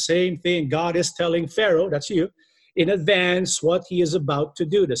mean the same thing. God is telling Pharaoh, that's you, in advance what he is about to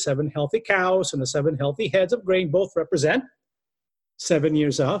do. The 7 healthy cows and the 7 healthy heads of grain both represent 7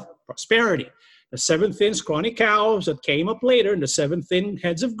 years of prosperity. The 7 thin scrawny cows that came up later and the 7 thin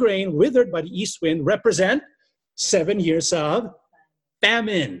heads of grain withered by the east wind represent 7 years of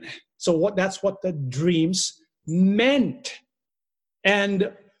famine. So that's what the dreams meant.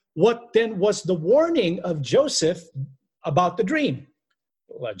 And what then was the warning of Joseph about the dream?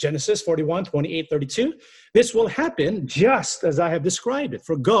 Genesis 41, 28, 32. This will happen just as I have described it.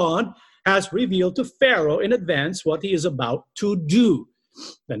 For God has revealed to Pharaoh in advance what he is about to do.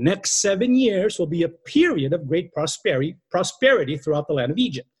 The next 7 years will be a period of great prosperity throughout the land of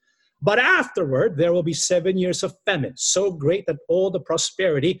Egypt. But afterward, there will be 7 years of famine, so great that all the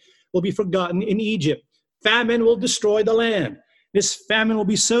prosperity will be forgotten in Egypt. Famine will destroy the land. This famine will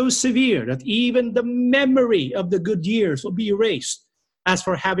be so severe that even the memory of the good years will be erased. As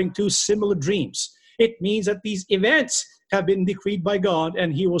for having 2 similar dreams, it means that these events have been decreed by God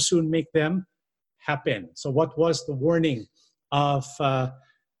and he will soon make them happen. So what was the warning of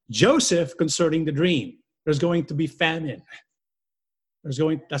Joseph concerning the dream? There's going to be famine.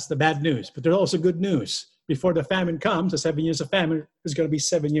 That's the bad news, but there's also good news. Before the famine comes, the 7 years of famine, there's going to be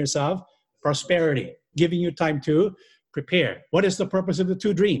 7 years of prosperity, giving you time to prepare. What is the purpose of the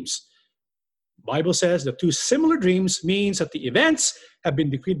 2 dreams? Bible says the 2 similar dreams means that the events have been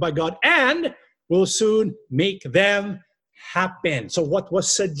decreed by God and will soon make them happen. So what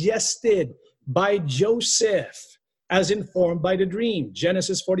was suggested by Joseph as informed by the dream?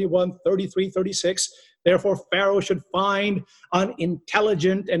 Genesis 41, 33, 36. Therefore, Pharaoh should find an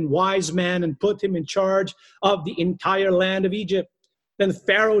intelligent and wise man and put him in charge of the entire land of Egypt. Then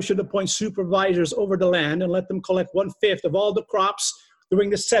Pharaoh should appoint supervisors over the land and let them collect 1/5 of all the crops during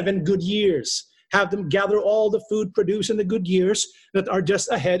the 7 good years. Have them gather all the food produced in the good years that are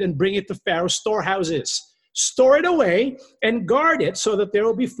just ahead and bring it to Pharaoh's storehouses. Store it away and guard it so that there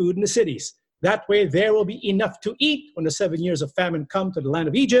will be food in the cities. That way there will be enough to eat when the 7 years of famine come to the land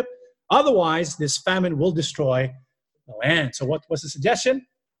of Egypt. Otherwise, this famine will destroy the land. So what was the suggestion?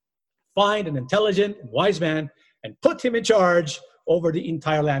 Find an intelligent and wise man and put him in charge over the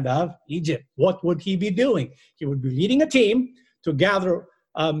entire land of Egypt. What would he be doing? He would be leading a team to gather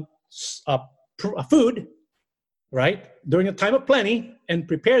food, right, during a time of plenty and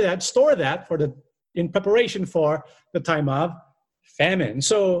prepare that, store that in preparation for the time of famine.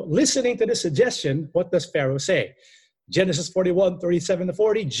 So listening to this suggestion, what does Pharaoh say? Genesis 41, 37 to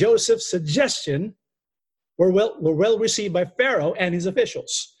 40, Joseph's suggestion were well received by Pharaoh and his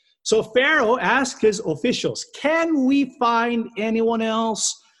officials. So Pharaoh asked his officials, can we find anyone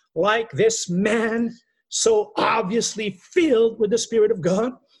else like this man so obviously filled with the Spirit of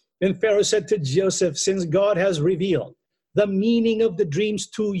God? Then Pharaoh said to Joseph, since God has revealed the meaning of the dreams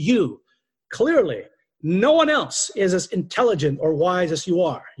to you, clearly no one else is as intelligent or wise as you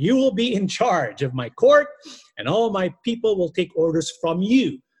are. You will be in charge of my court, and all my people will take orders from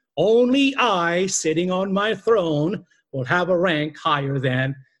you. Only I, sitting on my throne, will have a rank higher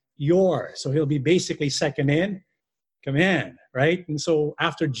than yours. So he'll be basically second in command, right? And so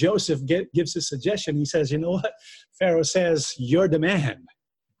after Joseph gives his suggestion, he says, you know what? Pharaoh says, you're the man.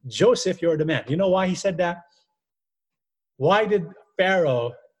 Joseph, you're the man. You know why he said that? Why did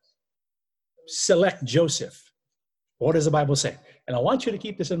Pharaoh select Joseph? What does the Bible say? And I want you to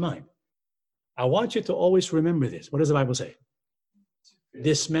keep this in mind. I want you to always remember this. What does the Bible say?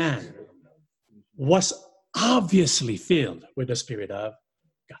 This man was obviously filled with the Spirit of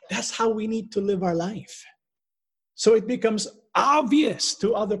God. That's how we need to live our life. So it becomes obvious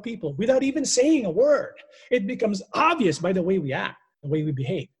to other people without even saying a word. It becomes obvious by the way we act, the way we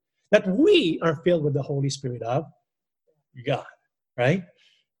behave, that we are filled with the Holy Spirit of God, right?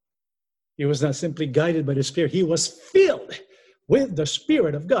 He was not simply guided by the Spirit. He was filled with the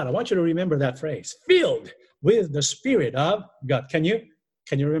Spirit of God. I want you to remember that phrase, filled with the Spirit of God. Can you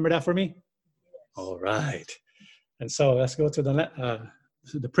remember that for me? All right. And so let's go to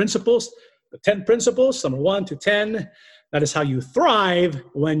the principles, the 10 principles, number 1 to 10. That is how you thrive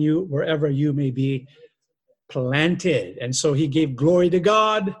wherever you may be planted. And so he gave glory to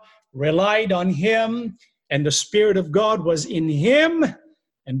God, relied on him, and the Spirit of God was in him.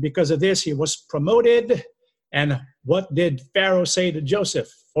 And because of this, he was promoted. And what did Pharaoh say to Joseph?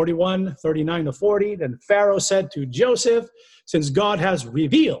 41, 39 to 40. Then Pharaoh said to Joseph, since God has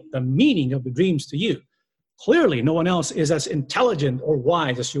revealed the meaning of the dreams to you, clearly no one else is as intelligent or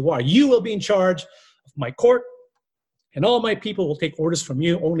wise as you are. You will be in charge of my court, And all my people will take orders from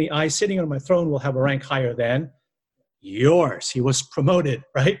you. Only I, sitting on my throne, will have a rank higher than yours. He was promoted,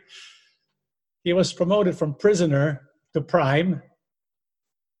 right? He was promoted from prisoner to prime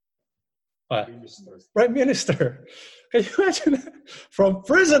Prime Minister. Can you imagine that? From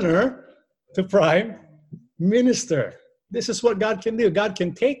prisoner to prime minister. This is what God can do. God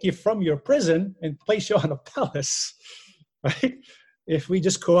can take you from your prison and place you on a palace, right? If we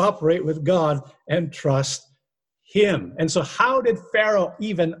just cooperate with God and trust Him. And so how did Pharaoh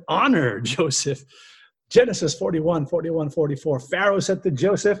even honor Joseph? Genesis 41, 44. Pharaoh said to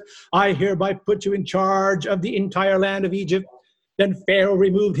Joseph, I hereby put you in charge of the entire land of Egypt. Then Pharaoh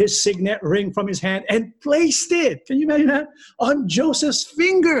removed his signet ring from his hand and placed it, can you imagine that, on Joseph's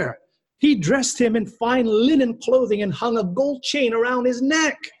finger. He dressed him in fine linen clothing and hung a gold chain around his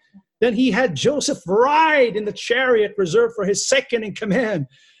neck. Then he had Joseph ride in the chariot reserved for his second in command.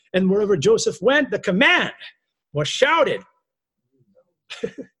 And wherever Joseph went, the command was shouted.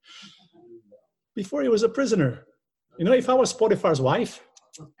 Before he was a prisoner. You know, if I was Potiphar's wife,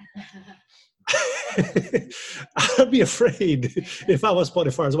 I'd be afraid if I was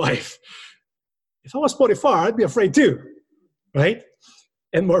Potiphar's wife. If I was Potiphar, I'd be afraid too, right?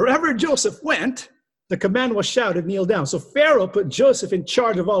 And wherever Joseph went, the command was shouted, kneel down. So Pharaoh put Joseph in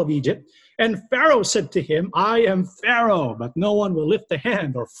charge of all of Egypt. And Pharaoh said to him, I am Pharaoh, but no one will lift a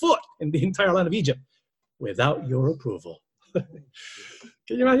hand or foot in the entire land of Egypt without your approval.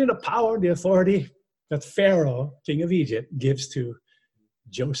 Can you imagine the power, the authority that Pharaoh, king of Egypt, gives to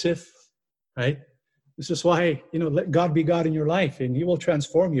Joseph, right? This is why, let God be God in your life, and He will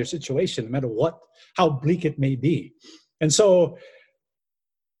transform your situation, no matter how bleak it may be. And so,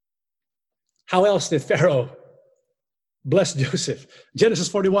 how else did Pharaoh bless Joseph? Genesis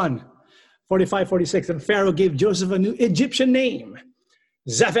 41, 45, 46. And Pharaoh gave Joseph a new Egyptian name,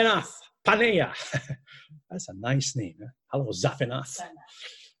 Zaphanath Paneah. That's a nice name. Huh? Hello, Zaphanath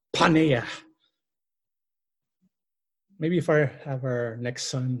Paneah. Maybe if I have our next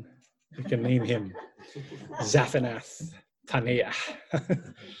son, we can name him Zaphanath Paneah.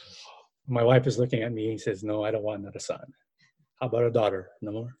 My wife is looking at me. He says, no, I don't want another son. How about a daughter?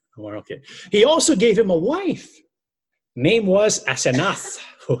 No more? No more? Okay. He also gave him a wife. Name was Asenath.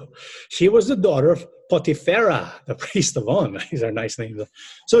 She was the daughter of Potipharah, the priest of On. These are nice names.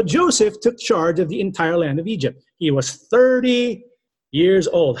 So Joseph took charge of the entire land of Egypt. He was 30 years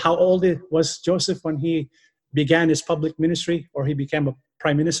old. How old was Joseph when he began his public ministry, or he became a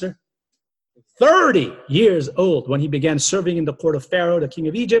prime minister? 30 years old when he began serving in the court of Pharaoh, the king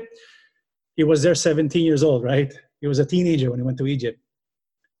of Egypt. He was there 17 years old, right? He was a teenager when he went to Egypt.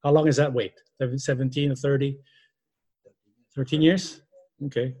 How long is that wait? 17 or 30? 13 years?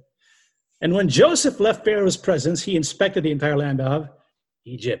 Okay. And when Joseph left Pharaoh's presence, he inspected the entire land of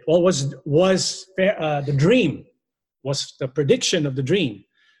Egypt. What was the dream? Was the prediction of the dream?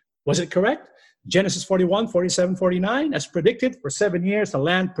 Was it correct? Genesis 41, 47, 49, as predicted, for 7 years, the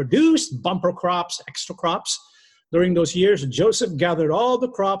land produced bumper crops, extra crops. During those years, Joseph gathered all the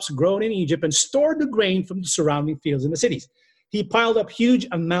crops grown in Egypt and stored the grain from the surrounding fields in the cities. He piled up huge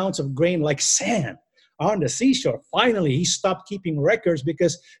amounts of grain like sand on the seashore. Finally, he stopped keeping records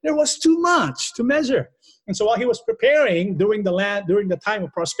because there was too much to measure. And so while he was preparing during the time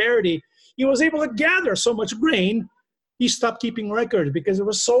of prosperity, he was able to gather so much grain, he stopped keeping records because there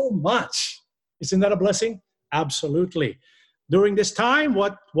was so much. Isn't that a blessing? Absolutely. During this time,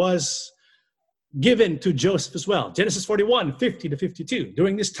 what was given to Joseph as well? Genesis 41, 50 to 52.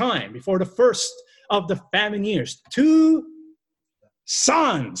 During this time, before the first of the famine years, 2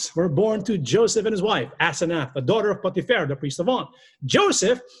 sons were born to Joseph and his wife, Asenath, the daughter of Potiphar, the priest of On.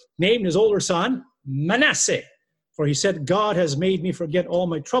 Joseph named his older son Manasseh, for he said, God has made me forget all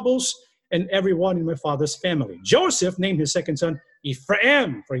my troubles and everyone in my father's family. Joseph named his second son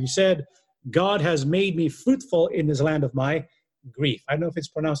Ephraim, for he said, God has made me fruitful in this land of my grief. I don't know if it's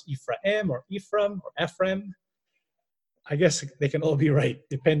pronounced Ephraim or Ephraim or Ephraim. I guess they can all be right,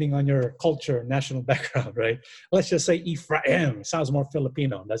 depending on your culture, national background, right? Let's just say Ephraim. Sounds more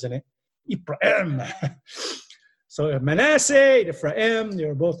Filipino, doesn't it? Ephraim. So Manasseh, Ephraim, they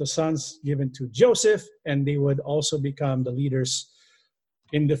were both the sons given to Joseph, and they would also become the leaders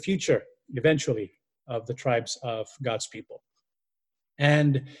in the future, eventually, of the tribes of God's people.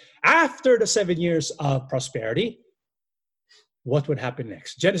 And after the 7 years of prosperity, what would happen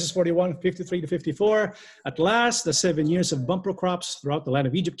next? Genesis 41, 53 to 54. At last, the 7 years of bumper crops throughout the land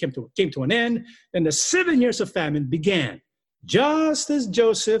of Egypt came to an end, and the 7 years of famine began, just as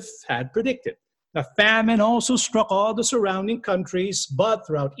Joseph had predicted. The famine also struck all the surrounding countries, but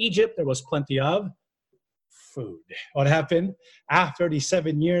throughout Egypt, there was plenty of food. What happened? After the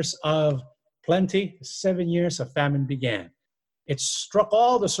 7 years of plenty. 7 years of famine began. It struck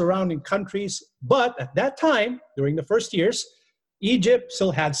all the surrounding countries, but at that time, during the first years, Egypt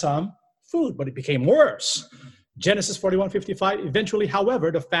still had some food, but it became worse. Genesis 41:55. Eventually,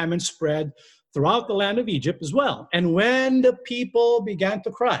 however, the famine spread throughout the land of Egypt as well. And when the people began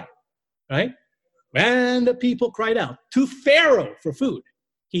to cry, right? When the people cried out to Pharaoh for food,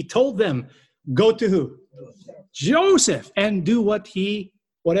 he told them, go to who? Joseph, and do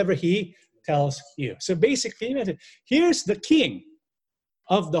whatever he tells you. So basically, here's the king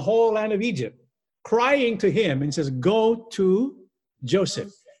of the whole land of Egypt crying to him and says, go to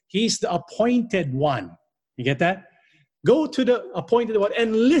Joseph. He's the appointed one. You get that? Go to the appointed one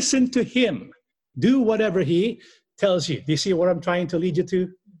and listen to him. Do whatever he tells you. Do you see what I'm trying to lead you to?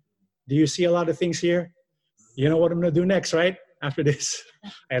 Do you see a lot of things here? You know what I'm going to do next, right? After this.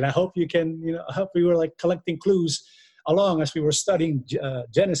 And I hope you can, I hope we were like collecting clues along as we were studying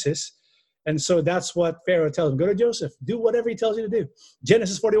Genesis. And so that's what Pharaoh tells him. Go to Joseph. Do whatever he tells you to do.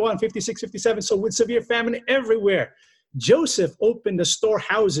 Genesis 41:56-57. So with severe famine everywhere, Joseph opened the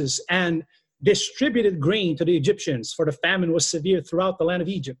storehouses and distributed grain to the Egyptians, for the famine was severe throughout the land of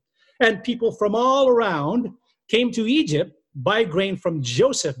Egypt. And people from all around came to Egypt, buy grain from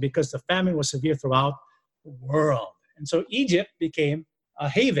Joseph, because the famine was severe throughout the world. And so Egypt became a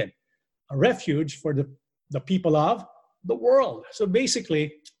haven, a refuge for the people of the world. So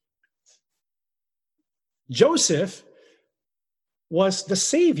basically, Joseph was the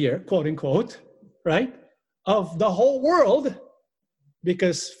savior, quote unquote, right, of the whole world,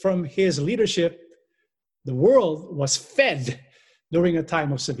 because from his leadership, the world was fed during a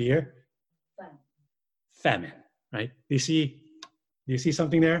time of severe famine, right? Do you see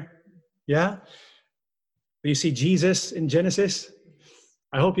something there? Yeah? Do you see Jesus in Genesis?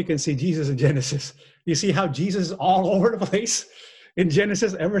 I hope you can see Jesus in Genesis. You see how Jesus is all over the place in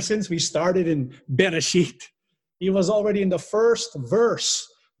Genesis ever since we started in Bereshit. He was already in the first verse.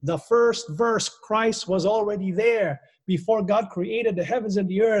 The first verse, Christ was already there. Before God created the heavens and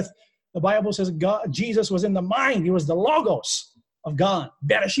the earth, the Bible says Jesus was in the mind. He was the logos of God.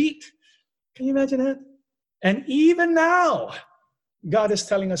 Bereshit. Can you imagine that? And even now, God is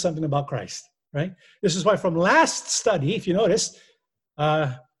telling us something about Christ, right? This is why from last study, if you notice,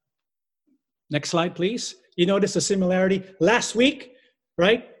 next slide, please. You notice the similarity. Last week,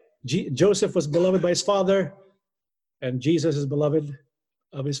 right? Joseph was beloved by his father, and Jesus is beloved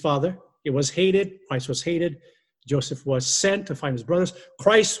of his father. He was hated. Christ was hated. Joseph was sent to find his brothers.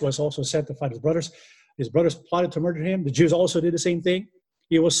 Christ was also sent to find his brothers. His brothers plotted to murder him. The Jews also did the same thing.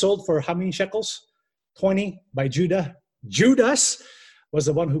 He was sold for how many shekels? 20 by Judah. Judas was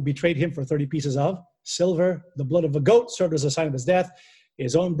the one who betrayed him for 30 pieces of silver. The blood of a goat served as a sign of his death.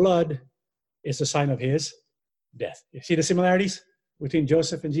 His own blood is a sign of his death. You see the similarities between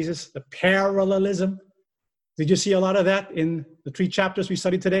Joseph and Jesus? The parallelism. Did you see a lot of that in the 3 chapters we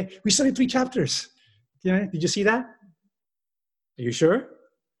studied today? We studied 3 chapters. Yeah, did you see that? Are you sure?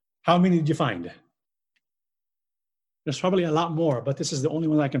 How many did you find? There's probably a lot more, but this is the only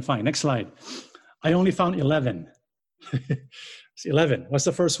one I can find. Next slide. I only found 11. It's 11. What's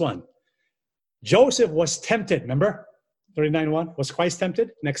the first one? Joseph was tempted, remember? 39:1. Was Christ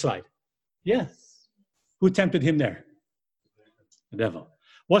tempted? Next slide. Yeah. Who tempted him there? The devil.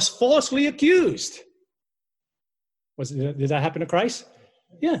 Was falsely accused. Did that happen to Christ?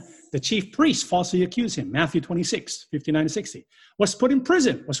 Yeah. The chief priest falsely accused him. Matthew 26:59-60. Was put in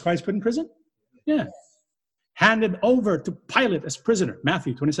prison. Was Christ put in prison? Yeah. Handed over to Pilate as prisoner.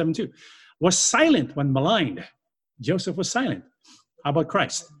 Matthew 27:2. Was silent when maligned. Joseph was silent. How about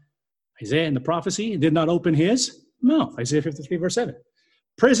Christ? Isaiah in the prophecy did not open his mouth. Isaiah 53:7.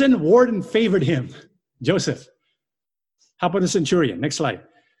 Prison warden favored him. Joseph. How about the centurion? Next slide.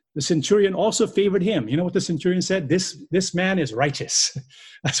 The centurion also favored him. You know what the centurion said? This man is righteous.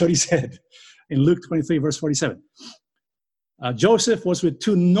 That's what he said in Luke 23:47. Joseph was with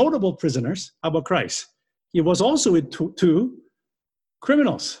 2 notable prisoners. How about Christ? He was also with two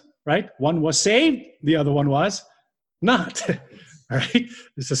criminals, right? One was saved, the other one was not. All right?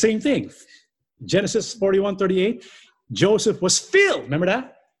 It's the same thing. Genesis 41:38. Joseph was filled, remember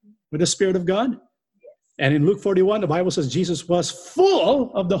that? With the Spirit of God. And in Luke 41, the Bible says Jesus was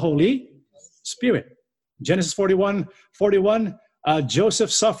full of the Holy Spirit. Genesis 41:41,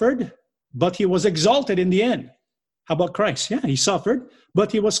 Joseph suffered, but he was exalted in the end. How about Christ? Yeah, he suffered,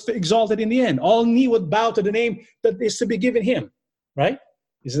 but he was exalted in the end. All knee would bow to the name that is to be given him, right?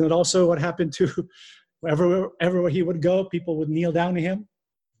 Isn't it also what happened to everywhere he would go, people would kneel down to him?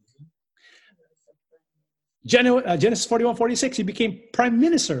 Genesis 41:46, he became prime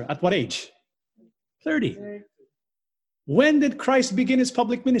minister at what age? 30. When did Christ begin his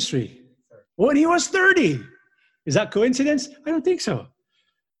public ministry? when he was 30. Is that coincidence? I don't think so.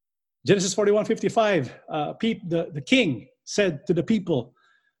 Genesis 41:55, the king said to the people,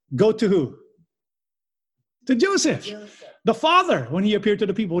 go to who? To Joseph. The father, when he appeared to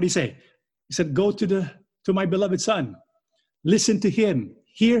the people, what did he say? He said, go to my beloved son. Listen to him.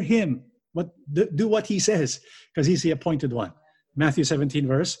 Hear him. Do what he says, because he's the appointed one. Matthew 17,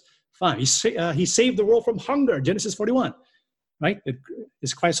 verse 5. He saved the world from hunger. Genesis 41. Right?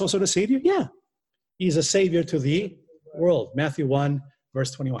 Is Christ also the Savior? Yeah. He's a Savior to the world. Matthew 1,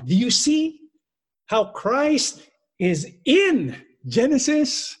 verse 21. Do you see how Christ is in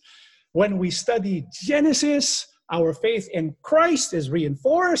Genesis? When we study Genesis, our faith in Christ is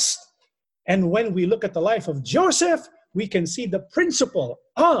reinforced. And when we look at the life of Joseph, we can see the principle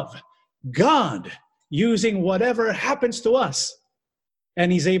of God using whatever happens to us.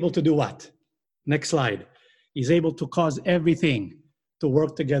 And he's able to do what? Next slide. He's able to cause everything to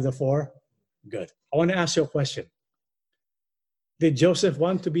work together for good. I want to ask you a question. Did Joseph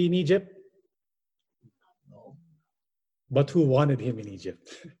want to be in Egypt? No. But who wanted him in Egypt?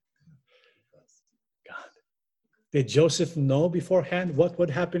 God. Did Joseph know beforehand what would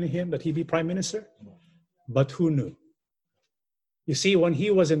happen to him, that he'd be prime minister? No. But who knew? You see, when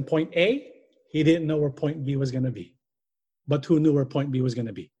he was in point A, he didn't know where point B was going to be. But who knew where point B was going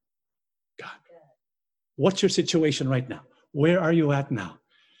to be? God. What's your situation right now? Where are you at now?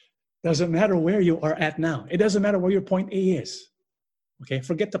 Doesn't matter where you are at now. It doesn't matter where your point A is. Okay,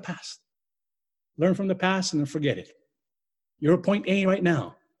 forget the past. Learn from the past and then forget it. You're at point A right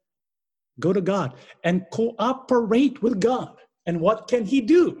now. Go to God and cooperate with God. And what can he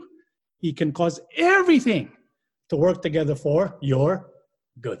do? He can cause everything to work together for your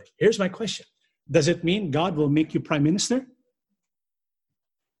good. Here's my question. Does it mean God will make you prime minister?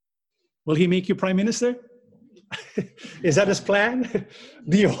 Will he make you prime minister? Is that his plan?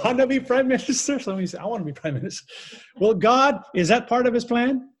 Do you want to be prime minister? Somebody say, I want to be prime minister. Well, God, is that part of his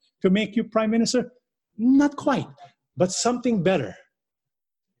plan? To make you prime minister? Not quite, but something better.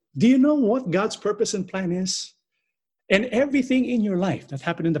 Do you know what God's purpose and plan is? And everything in your life that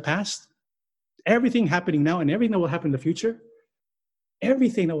happened in the past, everything happening now, and everything that will happen in the future,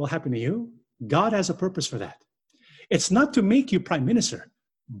 everything that will happen to you, God has a purpose for that. It's not to make you prime minister,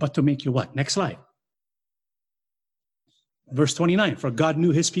 but to make you what? Next slide. Verse 29, for God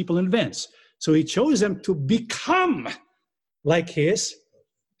knew his people in advance. So he chose them to become like his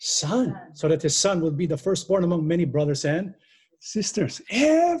son, so that his son would be the firstborn among many brothers and sisters.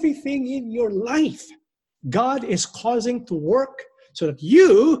 Everything in your life, God is causing to work so that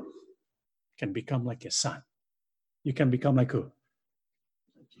you can become like his son. You can become like who?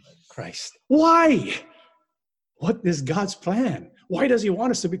 Christ. Why? What is God's plan? Why does he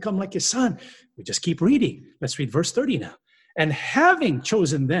want us to become like his son? We just keep reading. Let's read verse 30 now. And having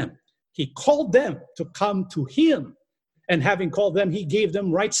chosen them, he called them to come to him. And having called them, he gave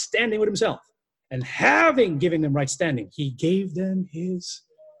them right standing with himself. And having given them right standing, he gave them his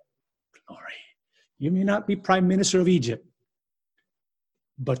glory. You may not be prime minister of Egypt,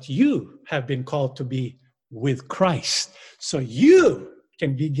 but you have been called to be with Christ. So you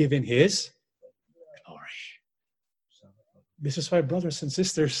can be given his glory. This is why, brothers and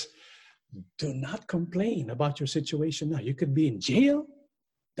sisters, do not complain about your situation now. You could be in jail.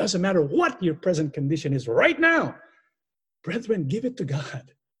 Doesn't matter what your present condition is right now. Brethren, give it to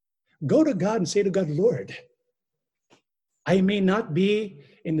God. Go to God and say to God, Lord, I may not be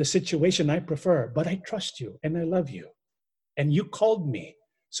in the situation I prefer, but I trust you and I love you. And you called me,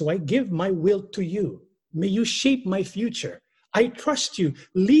 so I give my will to you. May you shape my future. I trust you.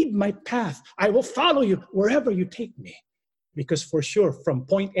 Lead my path. I will follow you wherever you take me. Because for sure, from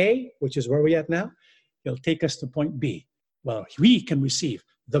point A, which is where we're at now, he'll take us to point B. Well, we can receive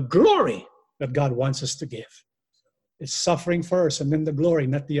the glory that God wants us to give. It's suffering first and then the glory,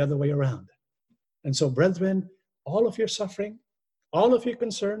 not the other way around. And so, brethren, all of your suffering, all of your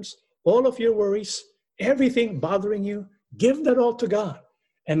concerns, all of your worries, everything bothering you, give that all to God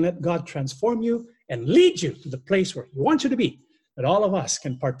and let God transform you and lead you to the place where he wants you to be, that all of us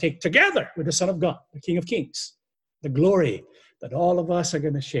can partake together with the Son of God, the King of Kings, the glory that all of us are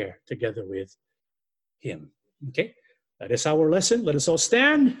going to share together with him. Okay? That is our lesson. Let us all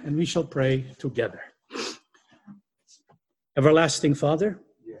stand and we shall pray together. Everlasting Father,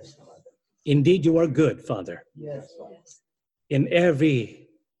 yes, Father. Indeed you are good, Father. Yes, Father. In every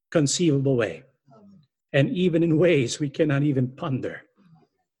conceivable way, and even in ways we cannot even ponder,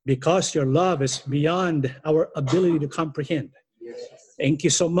 because your love is beyond our ability to comprehend. Yes. Thank you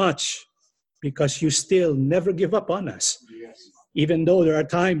so much, because you still never give up on us. Yes. Even though there are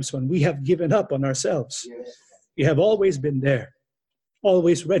times when we have given up on ourselves. Yes. You have always been there.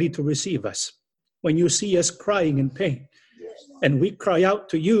 always ready to receive us. When you see us crying in pain, and we cry out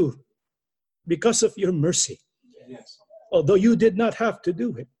to you because of your mercy, although you did not have to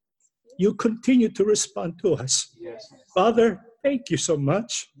do it, you continue to respond to us. Father, thank you so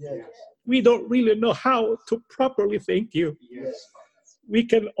much. We don't really know how to properly thank you. We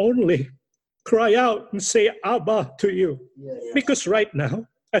can only cry out and say Abba to you, because right now,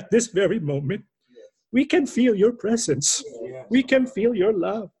 at this very moment, we can feel your presence. We can feel your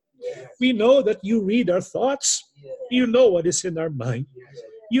love. We know that you read our thoughts. You know what is in our mind.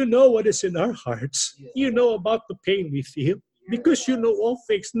 You know what is in our hearts. You know about the pain we feel, because you know all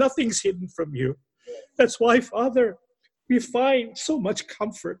things. Nothing's hidden from you. That's why, Father, we find so much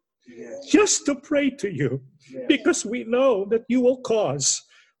comfort just to pray to you, because we know that you will cause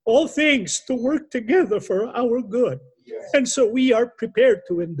all things to work together for our good. And so we are prepared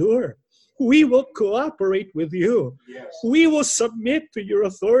to endure. We will cooperate with you. We will submit to your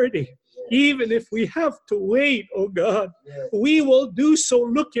authority. Even if we have to wait, oh God, we will do so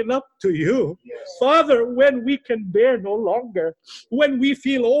looking up to you. Father, when we can bear no longer, when we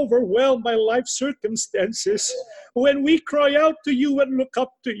feel overwhelmed by life circumstances, when we cry out to you and look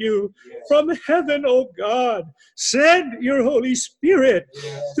up to you from heaven, oh God, send your Holy Spirit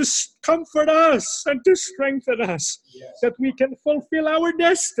to comfort us and to strengthen us, that we can fulfill our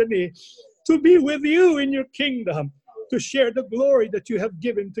destiny to be with you in your kingdom, to share the glory that you have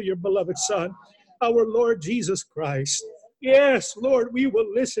given to your beloved Son, our Lord Jesus Christ. Yes, Lord, we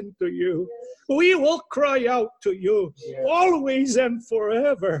will listen to you. We will cry out to you always and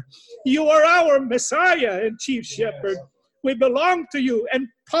forever. You are our Messiah and Chief Shepherd. We belong to you and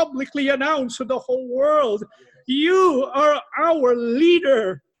publicly announce to the whole world, you are our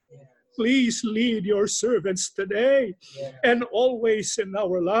leader. Please lead your servants today and always in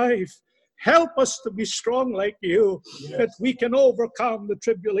our life. Help us to be strong like you, that we can overcome the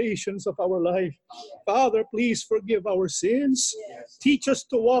tribulations of our life. Father, please forgive our sins. Teach us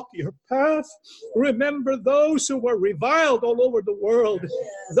to walk your path. Remember those who were reviled all over the world,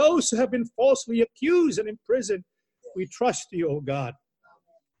 those who have been falsely accused and imprisoned. We trust you, O God.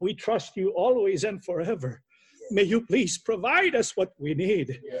 We trust you always and forever. May you please provide us what we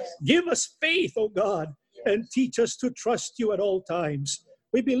need. Give us faith, O God, and teach us to trust you at all times.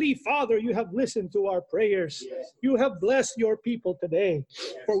 We believe, Father, you have listened to our prayers. You have blessed your people today.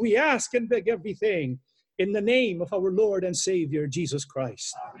 For we ask and beg everything in the name of our Lord and Savior, Jesus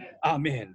Christ. Amen.